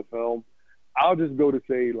particular film. I'll just go to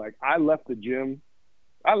say, like, I left the gym.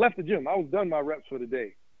 I was done my reps for the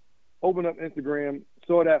day. Opened up Instagram,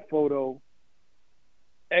 saw that photo,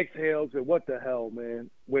 exhaled, said, what the hell,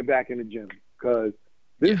 man? Went back in the gym. Because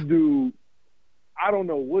this dude, I don't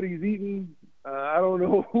know what he's eating. I don't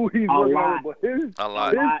know who he's working with, but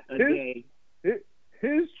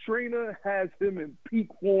his trainer has him in peak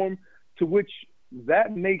form, to which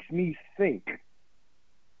that makes me think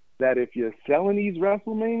that if you're selling these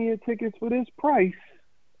WrestleMania tickets for this price,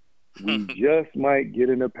 we just might get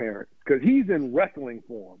an appearance, because he's in wrestling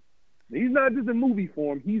form. He's not just in movie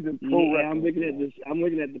form; he's in pro wrestling. I'm looking at this. I'm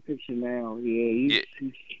looking at the picture now. Yeah.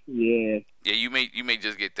 Yeah, you may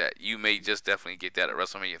just get that. You may just definitely get that at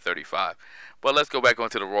WrestleMania 35. But let's go back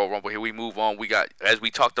onto the Royal Rumble. Here we move on. We got, as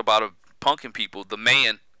we talked about, punking people. The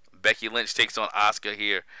man, Becky Lynch, takes on Asuka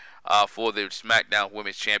here for the SmackDown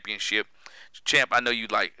Women's Championship. Champ, I know you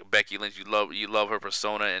like Becky Lynch. You love her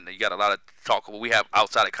persona, and you got a lot of talk. We have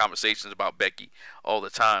outside of conversations about Becky all the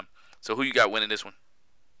time. So who you got winning this one?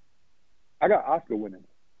 I got Asuka winning.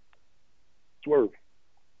 Swerve.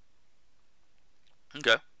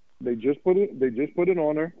 Okay. They just put it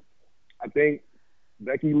on her. I think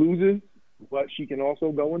Becky loses, but she can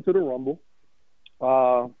also go into the Rumble.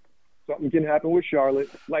 Something can happen with Charlotte.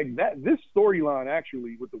 Like that. This storyline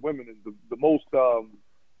actually with the women is the most.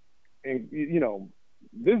 And you know,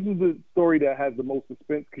 this is the story that has the most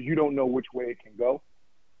suspense because you don't know which way it can go.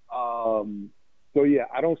 So yeah,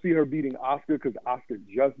 I don't see her beating Asuka because Asuka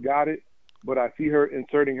just got it, but I see her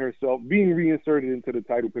inserting herself, being reinserted into the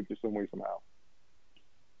title picture some way somehow.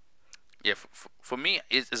 Yeah, for me,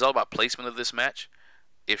 it's all about placement of this match.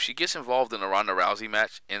 If she gets involved in a Ronda Rousey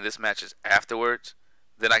match and this match is afterwards,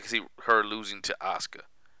 then I can see her losing to Asuka.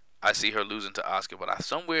 I see her losing to Asuka, but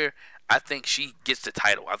I think she gets the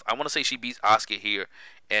title. I want to say she beats Asuka here,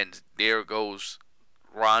 and there goes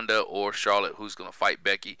Ronda or Charlotte, who's going to fight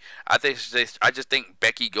Becky. I just think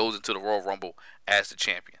Becky goes into the Royal Rumble as the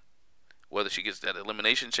champion. Whether she gets that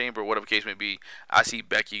elimination chamber or whatever case may be, I see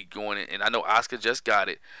Becky going in. And I know Asuka just got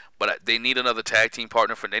it, but they need another tag team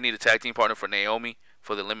partner for Naomi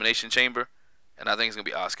for the elimination chamber, and I think it's going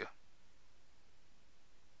to be Asuka.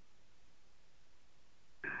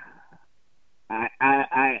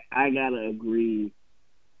 I gotta agree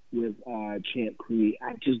with Champ Creed.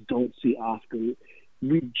 I just don't see Asuka.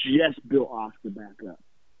 We just built Asuka back up,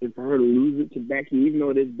 and for her to lose it to Becky, even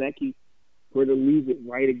though it is Becky, for her to lose it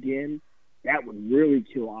right again, that would really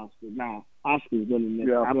kill Asuka. Nah, Asuka's winning this.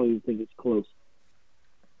 Yeah. I don't even think it's close.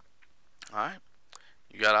 All right,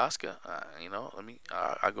 you got Asuka.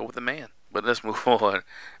 I go with the man. But let's move on.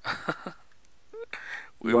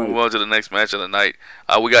 We move on to the next match of the night.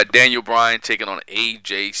 We got Daniel Bryan taking on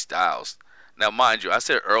AJ Styles. Now, mind you, I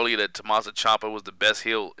said earlier that Tommaso Ciampa was the best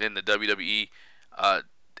heel in the WWE.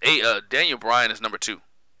 Daniel Bryan is number 2.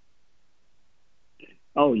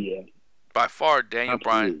 Oh, yeah. By far, Daniel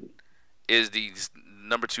Bryan is the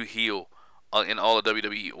number 2 heel in all of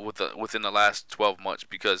WWE within the last 12 months,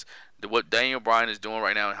 because what Daniel Bryan is doing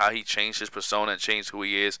right now and how he changed his persona and changed who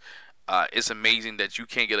he is, it's amazing that you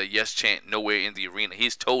can't get a yes chant nowhere in the arena.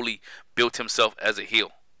 He's totally built himself as a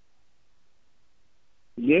heel.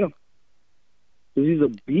 Yeah. He's a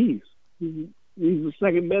beast. He's the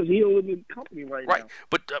second best heel in the company right now. Right.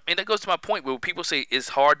 But that goes to my point where people say it's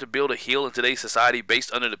hard to build a heel in today's society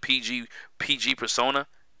based under the PG persona.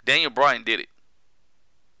 Daniel Bryan did it.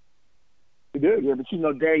 did. Yeah, but you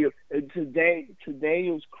know, Daniel, to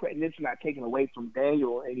Daniel's credit, this is not taken away from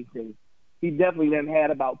Daniel or anything. He definitely then had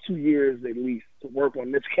about 2 years at least to work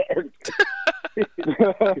on this character. Because,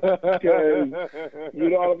 you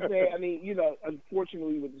know what I'm saying? I mean, you know,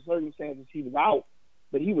 unfortunately with the circumstances, he was out,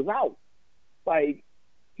 but he was out. Like,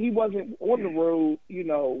 he wasn't on the road, you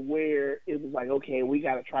know, where it was like, okay, we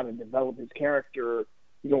got to try to develop his character,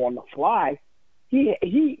 you know, on the fly.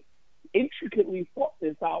 He intricately thought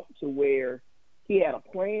this out to where he had a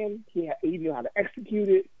plan. He knew how to execute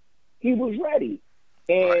it. He was ready,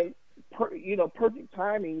 and perfect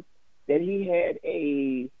timing that he had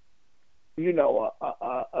a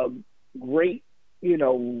great, you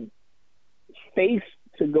know, face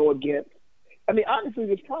to go against. I mean, honestly,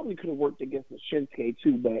 this probably could have worked against the Shinsuke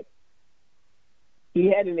too, but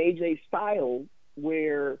he had an AJ Styles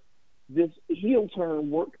where this heel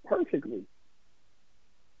turn worked perfectly.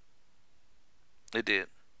 It did.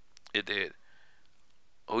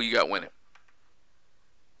 Who you got winning?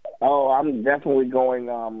 Oh, I'm definitely going.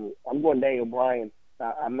 I'm going Daniel Bryan.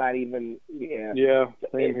 I'm not even. Yeah. Yeah.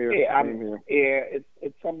 Same here. Yeah.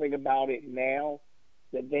 It's something about it now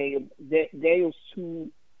that Daniel's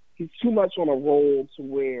he's too much on a roll to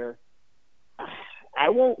where I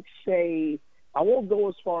won't go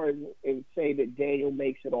as far as and say that Daniel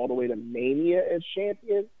makes it all the way to Mania as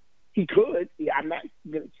champion. He could. Yeah, I'm not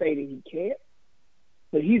going to say that he can't,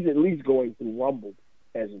 but he's at least going through Rumble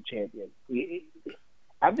as a champion.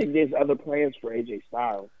 I think there's other plans for AJ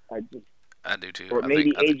Styles. I do too. Or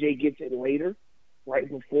maybe AJ gets it later, right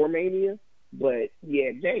before Mania. But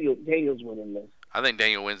yeah, Daniel's winning this. I think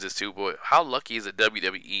Daniel wins this too, boy. How lucky is the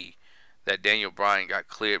WWE that Daniel Bryan got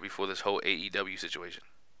cleared before this whole AEW situation?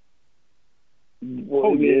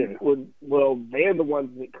 Well, they're the ones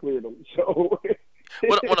that cleared him. So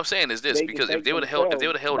what I'm saying is this: because if they would have held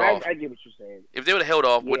off, I get what you're saying. If they would have held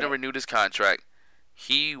off, wouldn't have renewed his contract,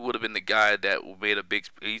 he would have been the guy that made a big.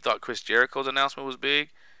 He thought Chris Jericho's announcement was big.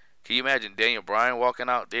 Can you imagine Daniel Bryan walking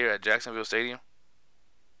out there at Jacksonville Stadium?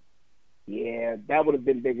 Yeah, that would have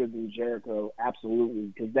been bigger than Jericho,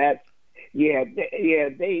 absolutely. Because they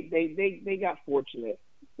got fortunate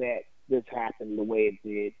that this happened the way it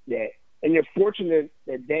did. And they're fortunate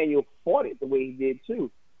that Daniel fought it the way he did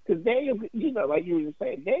too. Because Daniel, you know, like you were just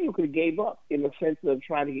saying, Daniel could have gave up in the sense of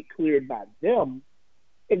trying to get cleared by them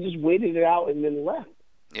and just waited it out and then left.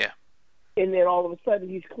 Yeah. And then all of a sudden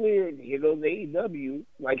he's cleared. Here goes AEW,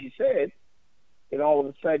 like you said. And all of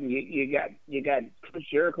a sudden you got Chris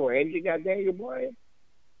Jericho and you got Daniel Bryan.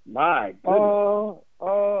 My goodness.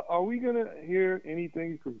 Are we gonna hear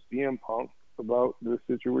anything from CM Punk about this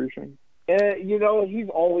situation? You know, he's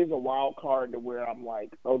always a wild card to where I'm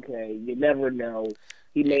like, okay, you never know.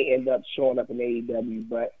 He may end up showing up in AEW,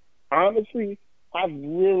 but honestly, I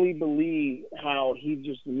really believe how he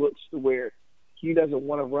just looks to where he doesn't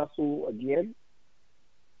want to wrestle again.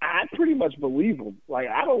 I pretty much believe him. Like,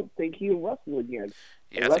 I don't think he'll wrestle again.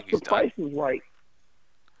 Yeah, unless I think he's the price is right.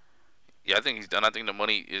 Yeah, I think he's done. I think the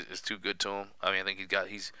money is too good to him. I mean, I think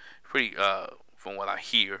he's pretty, from what I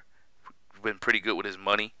hear, been pretty good with his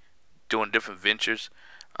money, doing different ventures.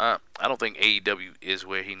 I don't think AEW is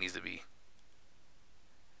where he needs to be.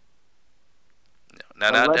 No.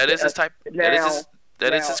 Now that is his type. That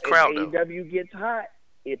is his crowd, though. If AEW gets hot,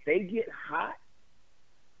 if they get hot,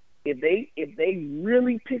 if they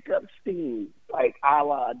really pick up steam, like a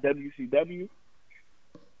la WCW,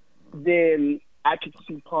 then I could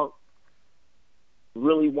see Punk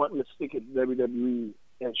really wanting to stick at WWE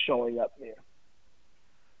and showing up there.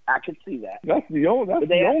 I could see that. That's the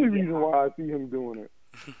only reason why I see him doing it.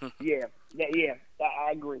 Yeah.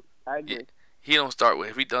 I agree. Yeah. He don't start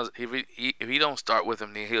with if he don't start with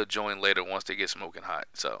him, then he'll join later once they get smoking hot.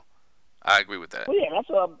 So I agree with that. Well, yeah, that's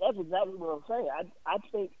exactly what I'm saying. I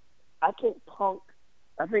think Punk.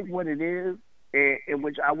 I think what it is, in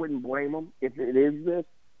which I wouldn't blame him if it is this.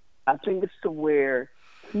 I think it's to where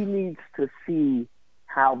he needs to see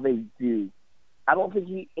how they do. I don't think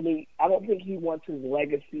he wants his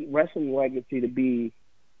wrestling legacy to be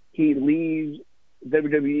he leaves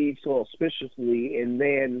WWE so auspiciously and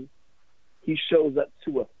then he shows up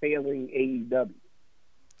to a failing AEW.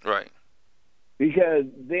 Right. Because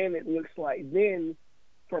then it looks like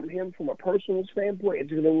from a personal standpoint, it's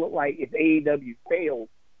going to look like if AEW fails,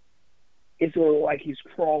 it's going to look like he's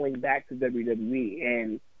crawling back to WWE.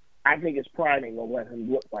 And I think his pride ain't going to let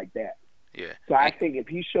him look like that. Yeah. So I think if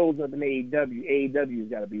he shows up in AEW's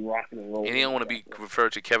got to be rocking and rolling. And he don't want to be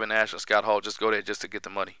referred to Kevin Nash or Scott Hall. Just go there just to get the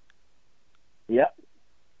money. Yep.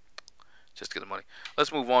 Just to get the money.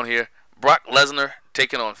 Let's move on here. Brock Lesnar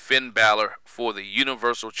taking on Finn Balor for the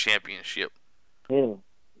Universal Championship. Yeah,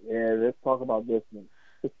 let's talk about this one.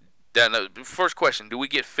 Now, first question: do we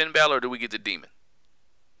get Finn Balor or do we get the Demon?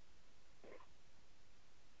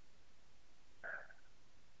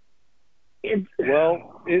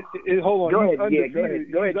 Well, hold on. Go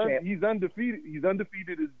ahead, champ. He's undefeated. He's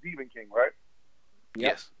undefeated as Demon King, right?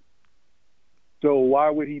 Yep. Yes. So why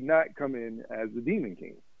would he not come in as the Demon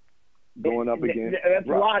King, going up against? That's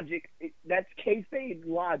Brock? logic. That's kayfabe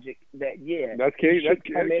logic. That's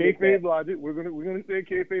Kayfabe logic. We're gonna say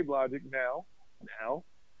kayfabe logic now. Now,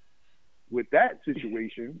 with that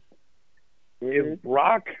situation, if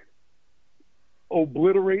Brock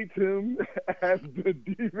obliterates him as the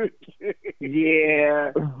Demon King,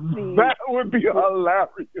 that would be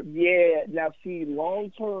hilarious. Yeah. Now, see, long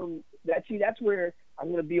term. That's where I'm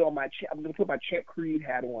gonna be on I'm gonna put my Champ Creed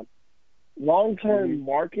hat on. Long term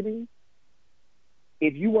marketing.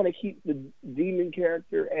 If you want to keep the Demon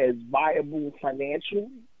character as viable financially,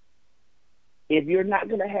 if you're not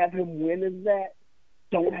going to have him win as that,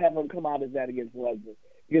 don't have him come out as that against Lesnar.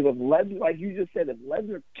 Because if Lesnar, like you just said, if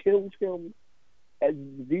Lesnar kills him as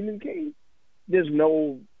the Demon King, there's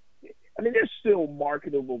still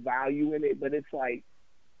marketable value in it, but it's like,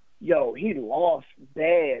 yo, he lost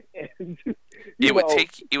bad. And, it would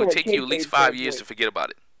take you at least 5 years to forget about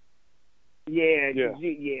it. Yeah.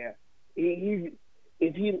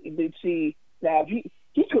 If he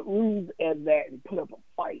could lose at that and put up a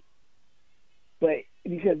fight, but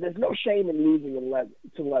because there's no shame in losing to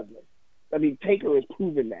Lesnar. I mean, Taker has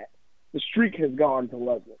proven that the streak has gone to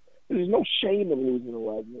Lesnar. There's no shame in losing to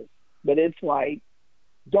Lesnar, but it's like,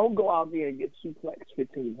 don't go out there and get suplexed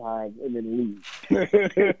 15 times and then leave.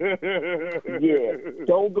 Yeah,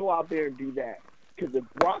 don't go out there and do that. Because if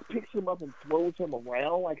Brock picks him up and throws him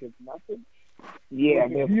around like it's nothing, yeah,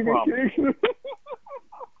 there's a problem.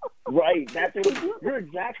 Right, you're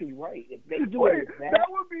exactly right. If they do it,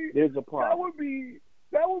 there's a problem.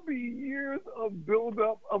 That would be years of build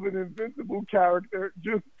up of an invincible character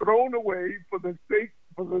just thrown away for the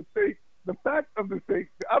fact of the sake.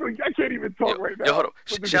 I can't even talk right now. Yo, hold on.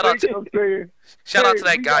 Shout out to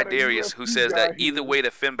that guy Darius who says that either way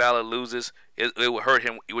that Finn Balor loses, it will hurt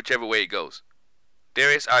him whichever way it goes.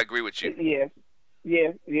 Darius, I agree with you.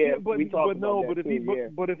 Yeah. But if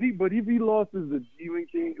he lost as the Demon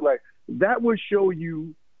King, like that would show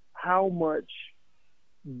you how much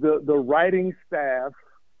the writing staff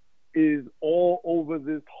is all over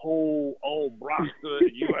this whole Brock's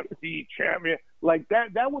the UFC champion. Like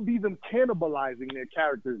that would be them cannibalizing their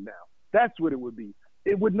characters now. That's what it would be.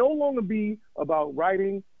 It would no longer be about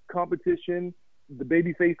writing, competition, the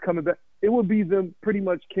babyface coming back. It would be them pretty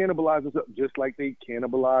much cannibalizing themselves, just like they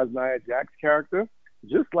cannibalized Nia Jax's character,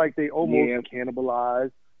 just like they almost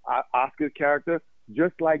cannibalized Asuka's character,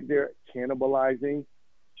 just like they're cannibalizing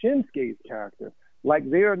Shinsuke's character. Like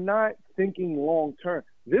they are not thinking long term.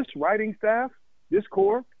 This writing staff, this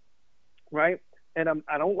core, right? And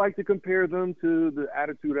I don't like to compare them to the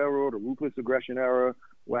Attitude Era or the Ruthless Aggression Era,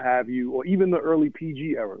 what have you, or even the early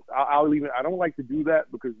PG era. I don't like to do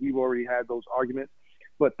that because we've already had those arguments.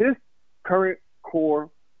 But this current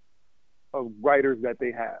core of writers that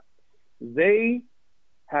they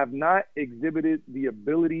have not exhibited the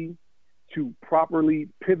ability to properly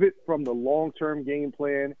pivot from the long-term game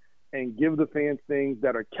plan and give the fans things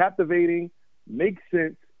that are captivating, make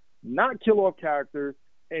sense, not kill off characters,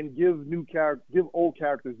 and give old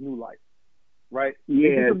characters new life. Right? Yeah.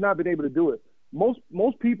 They just have not been able to do it. Most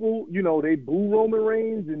people, they boo Roman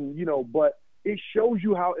Reigns and but it shows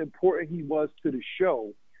you how important he was to the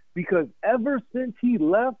show, because ever since he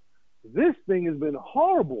left, this thing has been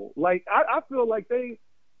horrible. Like I feel like I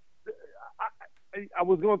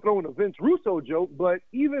was going to throw in a Vince Russo joke, but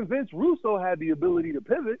even Vince Russo had the ability to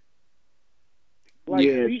pivot. Like,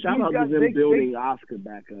 shout out to them building Oscar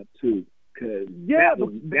back up too. That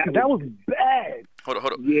was bad. Hold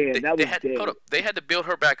on. Yeah, that was bad. Hold up. They had to build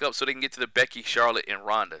her back up so they can get to the Becky, Charlotte, and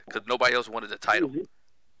Ronda because nobody else wanted the title.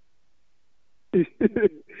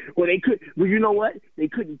 Well, they could. Well, you know what? They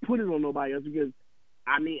couldn't put it on nobody else because,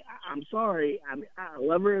 I'm sorry. I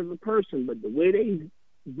love her as a person, but the way they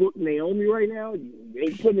book Naomi right now, you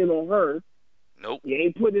ain't putting it on her. Nope. You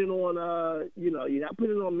ain't putting it on, you're not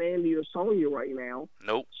putting it on Mandy or Sonya right now.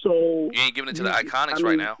 Nope. So you ain't giving it to the Iconics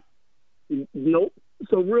right now. Nope.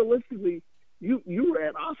 So realistically, you were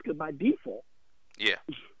at Oscar by default. Yeah.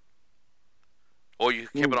 Or you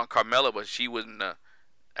kept it on Carmella, but she wasn't,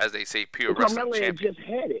 as they say, pure wrestling Carmella champion. Carmella just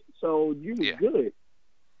had it, so you was good.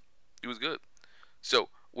 He was good. So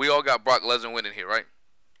we all got Brock Lesnar winning here, right?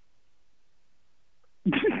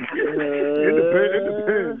 It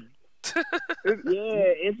depends.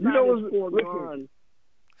 It's not as foregone.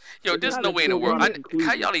 Yo, It's there's not no a way in the world. foregone How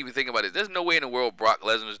conclusion. y'all even think about it? There's no way in the world Brock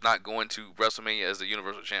Lesnar is not going to WrestleMania as the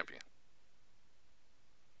Universal Champion.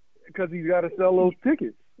 Because he's got to sell those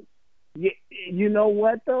tickets. You know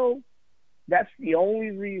what though? That's the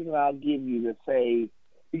only reason I'll give you to say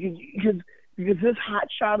because this hot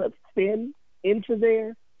shot of Finn into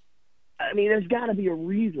there. I mean, there's got to be a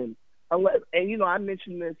reason. Unless, and you know, I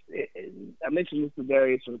mentioned this to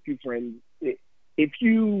Darius and a few friends. If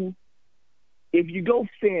you go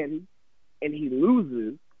Finn and he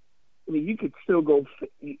loses, I mean, you could still go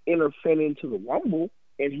enter Finn into the Rumble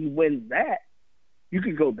and he wins that. You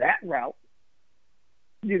could go that route.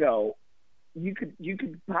 You know, you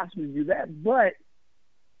could possibly do that, but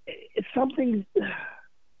it's something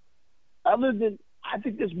other than I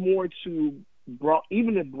think there's more to Braun.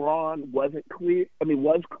 Even if Braun was clear,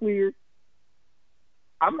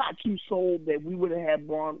 I'm not too sold that we wouldn't have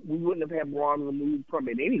Braun removed from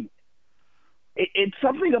it anyway. It's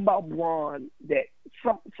something about Braun that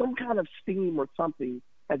some kind of steam or something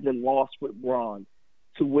has been lost with Braun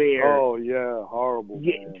to where horrible.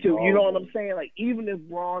 You know what I'm saying? Like even if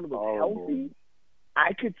Braun was healthy,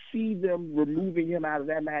 I could see them removing him out of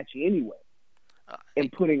that match anyway.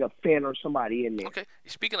 And putting a Finn or somebody in there. Okay.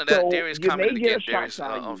 Speaking of that, Darius commented again. Darius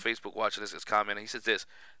on Facebook watching this is commenting. He says this: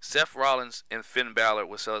 Seth Rollins and Finn Balor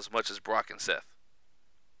will sell as much as Brock and Seth.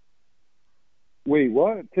 Wait,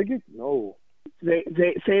 what? Tickets? No. Say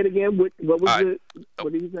it again. What was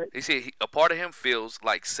what did he say? He said a part of him feels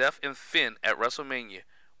like Seth and Finn at WrestleMania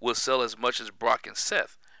will sell as much as Brock and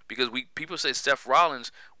Seth because people say Seth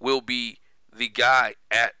Rollins will be the guy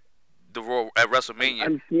at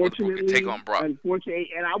WrestleMania who can take on Brock.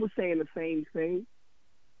 Unfortunately, and I was saying the same thing.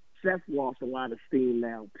 Seth lost a lot of steam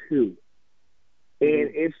now too,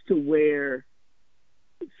 and it's to where,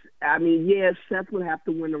 I mean, Seth would have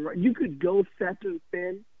to win the. You could go Seth and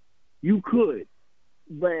Finn, you could,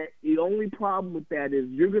 but the only problem with that is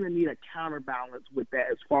you're going to need a counterbalance with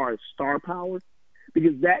that as far as star power,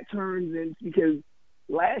 because that turns into because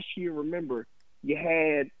last year, remember, you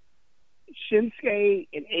had Shinsuke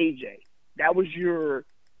and AJ. That was your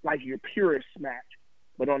purest match.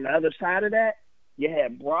 But on the other side of that, you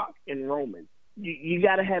had Brock and Roman. You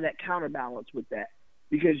got to have that counterbalance with that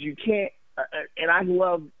because you can't. And I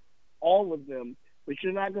love all of them, but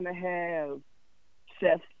you're not going to have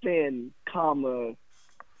Seth Finn, AJ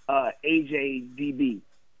DB.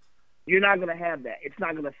 You're not going to have that. It's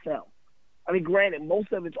not going to sell. I mean, granted,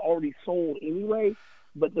 most of it's already sold anyway,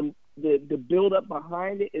 but the build up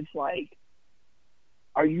behind it, it's like,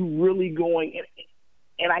 are you really going?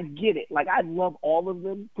 And I get it. Like, I love all of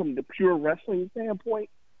them from the pure wrestling standpoint,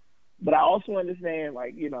 but I also understand,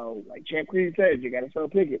 like, you know, like Champ Creed says, you got to sell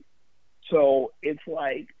tickets. So it's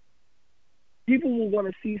like people will want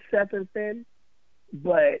to see Seth and Finn,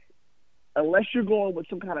 but unless you're going with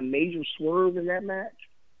some kind of major swerve in that match,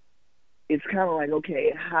 it's kind of like,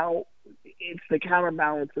 okay, how it's the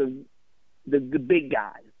counterbalance of the big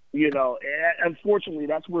guys, you know. And unfortunately,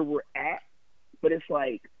 that's where we're at. But it's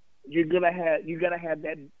like you gotta have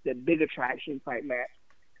that big attraction type match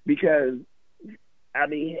because I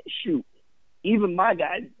mean, shoot, even my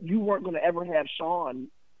guy, you weren't gonna ever have Shawn,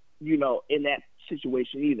 you know, in that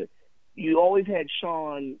situation either. You always had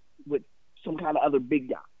Shawn with some kind of other big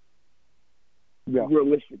guy,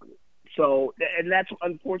 realistically. So, and that's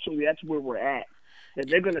unfortunately that's where we're at. That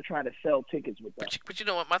they're going to try to sell tickets with that. But you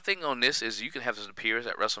know what? My thing on this is you can have this appearance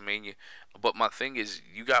at WrestleMania, but my thing is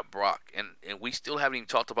you got Brock, and we still haven't even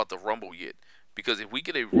talked about the Rumble yet. Because if we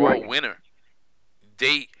get a Raw winner,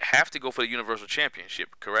 they have to go for the Universal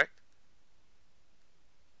Championship, correct?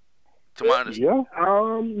 To my understanding.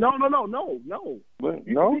 Yeah. No. But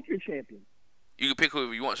you can pick your champion. You can pick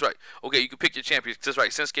whoever you want. That's right. Okay, you can pick your champion. That's right.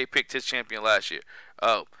 Shinsuke picked his champion last year.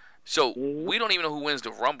 So we don't even know who wins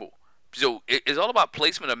the Rumble. So it's all about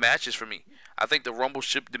placement of matches for me. I think the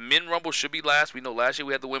men Rumble should be last. We know last year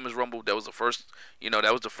we had the Women's Rumble. That was the first,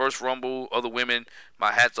 that was the first Rumble of the women.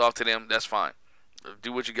 My hat's off to them. That's fine.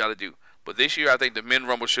 Do what you got to do. But this year I think the men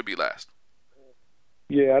Rumble should be last.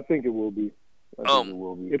 Yeah, I think it will be.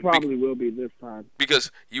 It probably will be this time.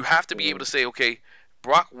 Because you have to be able to say, okay,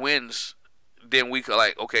 Brock wins, then we could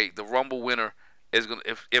okay, the Rumble winner is gonna.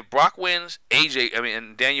 If Brock wins,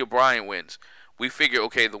 and Daniel Bryan wins, we figure,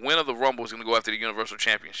 okay, the winner of the Rumble is going to go after the Universal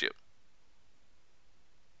Championship.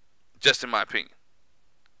 Just in my opinion.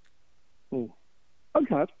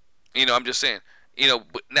 Okay. I'm just saying.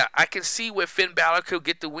 But now I can see where Finn Balor could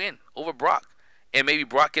get the win over Brock. And maybe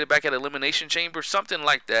Brock get it back at Elimination Chamber, something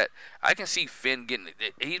like that. I can see Finn getting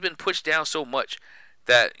it. He's been pushed down so much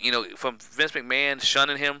that, from Vince McMahon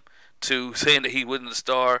shunning him to saying that he wasn't a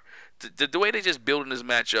star, the way they just building this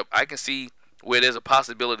match up, I can see where there's a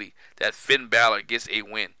possibility that Finn Balor gets a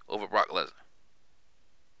win over Brock Lesnar.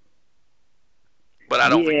 But I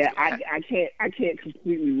don't think it's gonna happen. I can't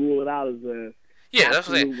completely rule it out as a that's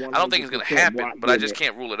what I'm saying. I don't think it's gonna happen, but I just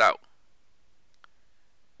can't rule it out.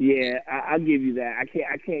 Yeah, I'll give you that.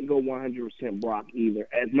 I can't go 100% Brock either.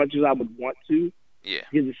 As much as I would want to, Yeah.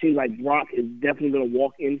 because it seems like Brock is definitely going to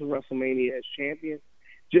walk into WrestleMania as champion.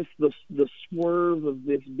 Just the swerve of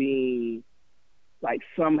this being like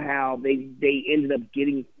somehow they ended up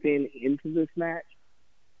getting Finn into this match.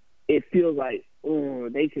 It feels like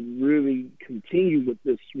they could really continue with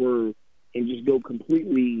this swerve and just go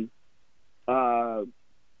completely. They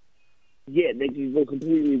can go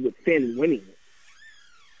completely with Finn winning it.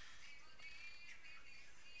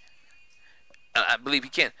 I believe he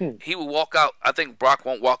can. He will walk out. I think Brock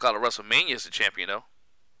won't walk out of WrestleMania as the champion, though.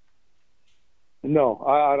 No,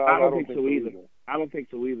 I don't think so either. I don't think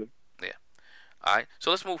so either. Yeah. All right. So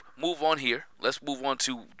let's move on here. Let's move on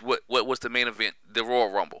to what was the main event, the Royal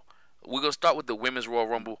Rumble. We're gonna start with the Women's Royal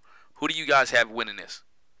Rumble. Who do you guys have winning this?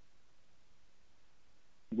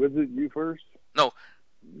 Was it you first? No.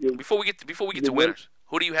 Before we get to winners,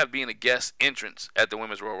 who do you have being a guest entrance at the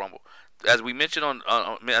Women's Royal Rumble? As we mentioned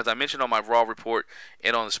as I mentioned on my Raw report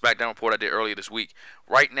and on the SmackDown report I did earlier this week,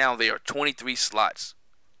 right now there are 23 slots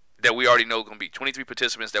that we already know are going to be 23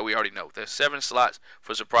 participants that we already know. There's 7 slots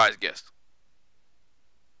for surprise guests.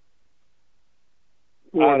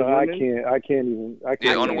 I can't even.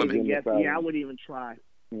 On the women. I wouldn't even try.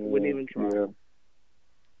 Yeah. All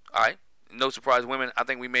right. No surprise women. I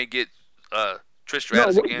think we may get Trish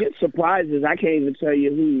Stratus again. We'll get surprises. I can't even tell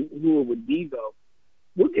you who it would be, though.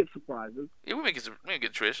 We'll get surprises. Yeah, we may get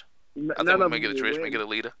Trish. I think we may get a Trish. We may get a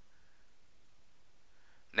Lita.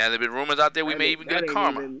 Now, there have been rumors out there we may even get a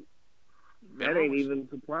Karma. That ain't even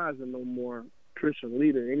surprising no more. Trish and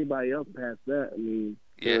Lita. Anybody else past that? I mean,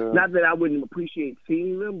 not that I wouldn't appreciate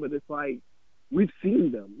seeing them, but it's like we've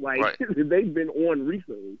seen them. Like they've been on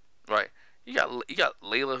recently. Right. You got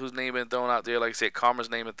Layla, whose name been thrown out there. Like I said, Karma's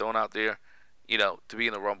name been thrown out there. To be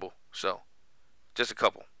in the Rumble. So, just a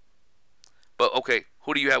couple. But okay,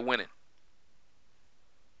 who do you have winning?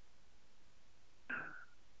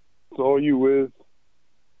 So you with?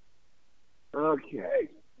 Okay.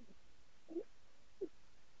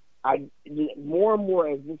 More and more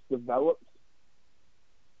as this develops,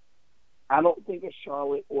 I don't think a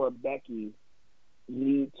Charlotte or a Becky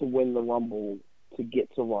need to win the Rumble to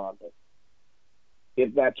get to Ronda,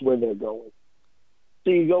 if that's where they're going.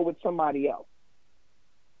 So you go with somebody else.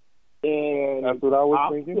 And that's what I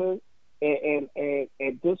was thinking. And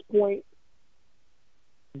at this point,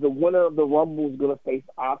 the winner of the Rumble is going to face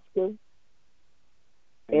Asuka.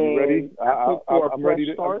 You ready? I'm ready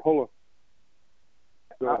to start. Hold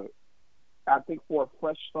on. I think for a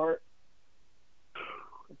fresh start,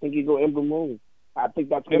 I think you go Ember Moon. I think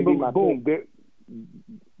that's going to be my pick.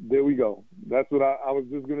 There we go. That's what I was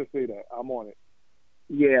just going to say that. I'm on it.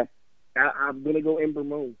 Yeah. I'm going to go Ember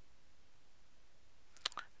Moon.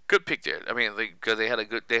 Good pick there. I mean, because they had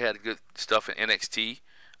good stuff in NXT.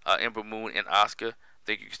 Ember Moon and Asuka. I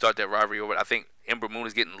think you can start that rivalry over. I think Ember Moon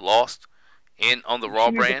is getting lost on the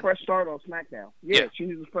Raw brand. She needs a fresh start on SmackDown. Yeah, she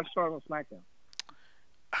needs a fresh start on SmackDown.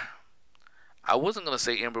 I wasn't gonna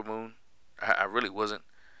say Ember Moon. I really wasn't.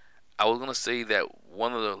 I was gonna say that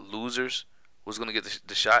one of the losers was gonna get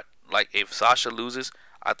the shot. Like if Sasha loses,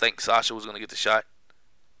 I think Sasha was gonna get the shot.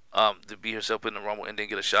 To be herself in the Rumble and then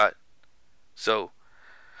get a shot. So.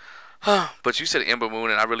 But you said Ember Moon,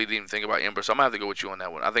 and I really didn't even think about Ember, so I'm gonna have to go with you on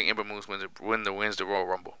that one. I think Ember Moon wins the Royal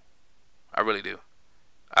Rumble. I really do.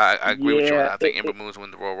 I agree with you on that. I think Ember Moon's win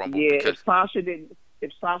the Royal Rumble. Yeah, because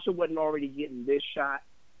if Sasha wasn't already getting this shot,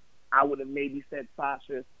 I would have maybe said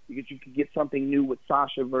Sasha, because you could get something new with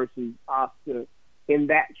Sasha versus Asuka in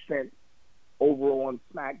that sense over on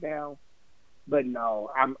SmackDown. But no,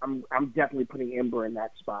 I'm definitely putting Ember in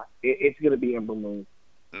that spot. It's gonna be Ember Moon.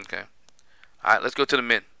 Okay. All right, let's go to the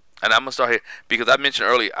men. And I'm going to start here because I mentioned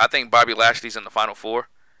earlier, I think Bobby Lashley's in the Final Four.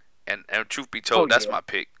 And truth be told, that's my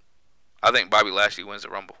pick. I think Bobby Lashley wins the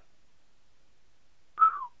Rumble.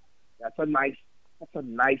 That's a nice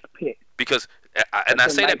pick. Because, I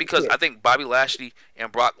say that because I think Bobby Lashley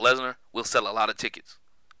and Brock Lesnar will sell a lot of tickets.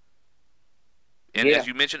 And as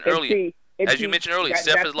you mentioned earlier,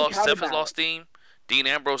 Seth has lost steam. Dean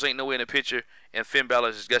Ambrose ain't nowhere in the picture. And Finn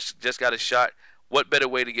Balor just got his shot. What better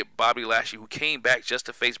way to get Bobby Lashley, who came back just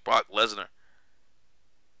to face Brock Lesnar?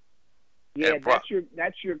 Yeah, that's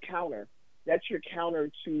your counter. That's your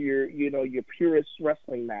counter to your purest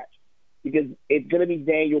wrestling match, because it's going to be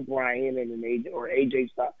Daniel Bryan and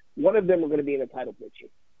AJ Styles. One of them are going to be in the title picture,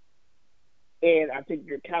 and I think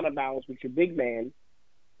your counterbalance with your big man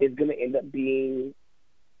is going to end up being,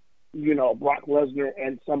 Brock Lesnar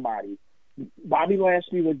and somebody. Bobby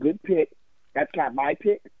Lashley's a good pick. That's not my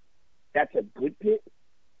pick. That's a good pick.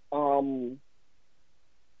 You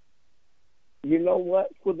know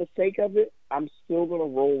what? For the sake of it, I'm still going to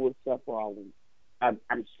roll with Seth Rollins. I'm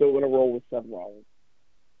still going to roll with Seth Rollins.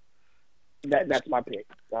 That's my pick.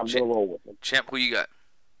 I'm going to roll with him. Champ, who you got?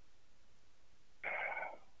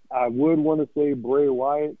 I would want to say Bray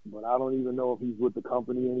Wyatt, but I don't even know if he's with the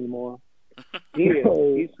company anymore. He is.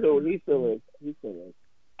 He still is.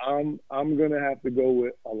 I'm gonna have to go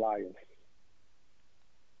with Elias.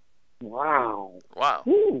 Wow.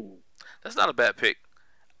 Ooh. That's not a bad pick.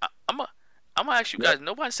 I'm gonna ask you guys.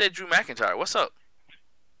 Nobody said Drew McIntyre. What's up?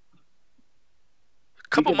 A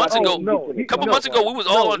couple months ago, we was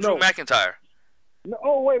all on Drew McIntyre.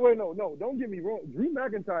 No, no. Don't get me wrong. Drew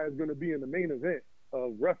McIntyre is going to be in the main event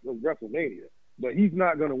of WrestleMania, but he's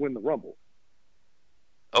not going to win the Rumble.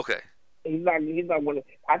 Okay. He's not winning.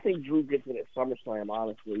 I think Drew gets it at SummerSlam,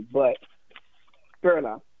 honestly, but fair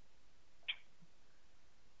enough.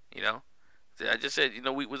 I just said,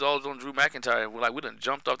 we was all on Drew McIntyre, and we done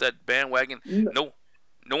jumped off that bandwagon. No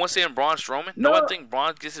one saying Braun Strowman. No one think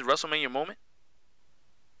Braun gets his WrestleMania moment.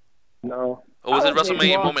 No. Or was it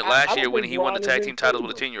WrestleMania moment last year when he won the tag team titles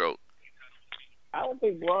with a 10-year-old? I don't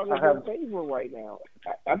think Braun is in favor right now.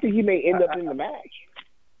 I think he may end up in the match.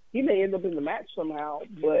 He may end up in the match somehow,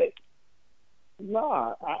 but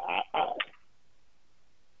nah.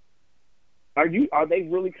 Are they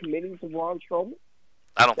really committing to Braun Strowman?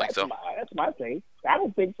 I don't think so. That's my thing. I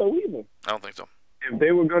don't think so either. I don't think so. If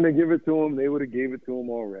they were going to give it to him, they would have gave it to him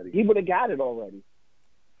already. He would have got it already.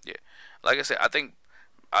 Yeah. Like I said, I think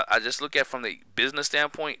I just look at from the business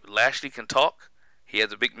standpoint, Lashley can talk. He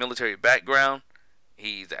has a big military background.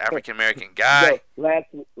 He's an African-American guy. No,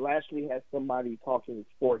 Lashley has somebody talking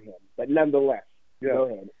for him. But nonetheless, go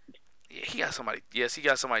ahead. Yeah, he got somebody. Yes, he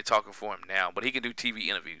got somebody talking for him now. But he can do TV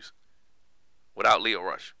interviews without Leo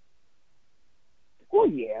Rush. Well,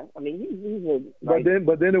 yeah. I mean, he's a.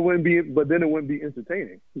 But then it wouldn't be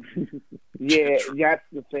entertaining. Yeah, that's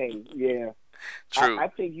the thing. Yeah. True. I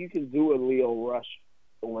think you can do a Leo Rush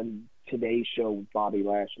on today's show with Bobby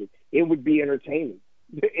Lashley. It would be entertaining.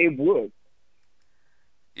 It would.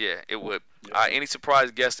 Yeah, it would. Any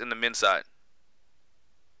surprise guests in the men's side?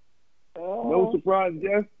 No surprise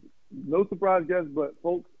guests. But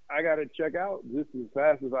folks, I gotta check out just as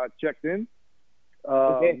fast as I checked in.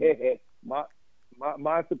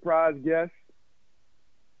 My surprise guest,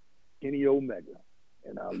 Kenny Omega,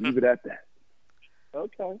 and I'll leave it at that.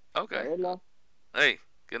 Okay. Fair enough. Hey,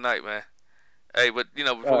 good night, man. Hey, but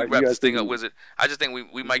before we wrap this thing up, Wizard, I just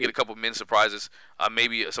think we might get a couple men's surprises.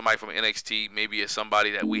 Maybe somebody from NXT, maybe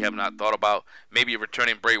somebody that we have not thought about. Maybe a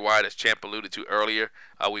returning Bray Wyatt, as Champ alluded to earlier.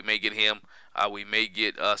 We may get him. We may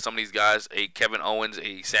get some of these guys, a Kevin Owens,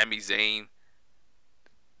 a Sami Zayn.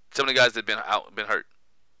 Some of the guys that have been hurt.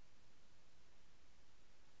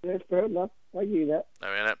 That's fair enough. I give you that. All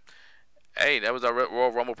right. Hey, that was our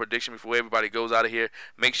Royal Rumble prediction. Before everybody goes out of here,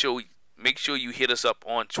 make sure you hit us up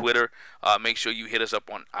on Twitter. Make sure you hit us up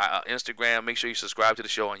on Instagram. Make sure you subscribe to the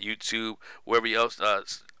show on YouTube, wherever else,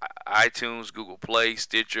 iTunes, Google Play,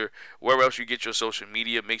 Stitcher, wherever else you get your social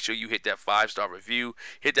media. Make sure you hit that 5-star review.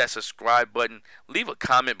 Hit that subscribe button. Leave a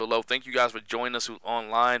comment below. Thank you guys for joining us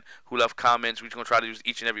online, who left comments. We're going to try to do this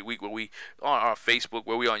each and every week where we on our Facebook,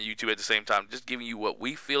 where we on YouTube at the same time, just giving you what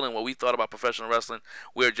we feel and what we thought about professional wrestling.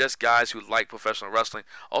 We're just guys who like professional wrestling.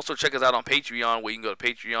 Also, check us out on Patreon, where you can go to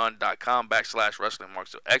patreon.com/wrestling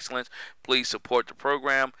marks of excellence. Please support the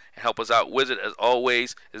program and help us out. Wizard, as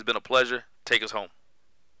always, it's been a pleasure. Take us home.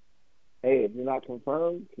 Hey, if you're not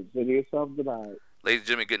confirmed, consider yourself denied. Ladies and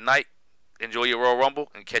gentlemen, good night. Enjoy your Royal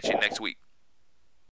Rumble, and catch you next week.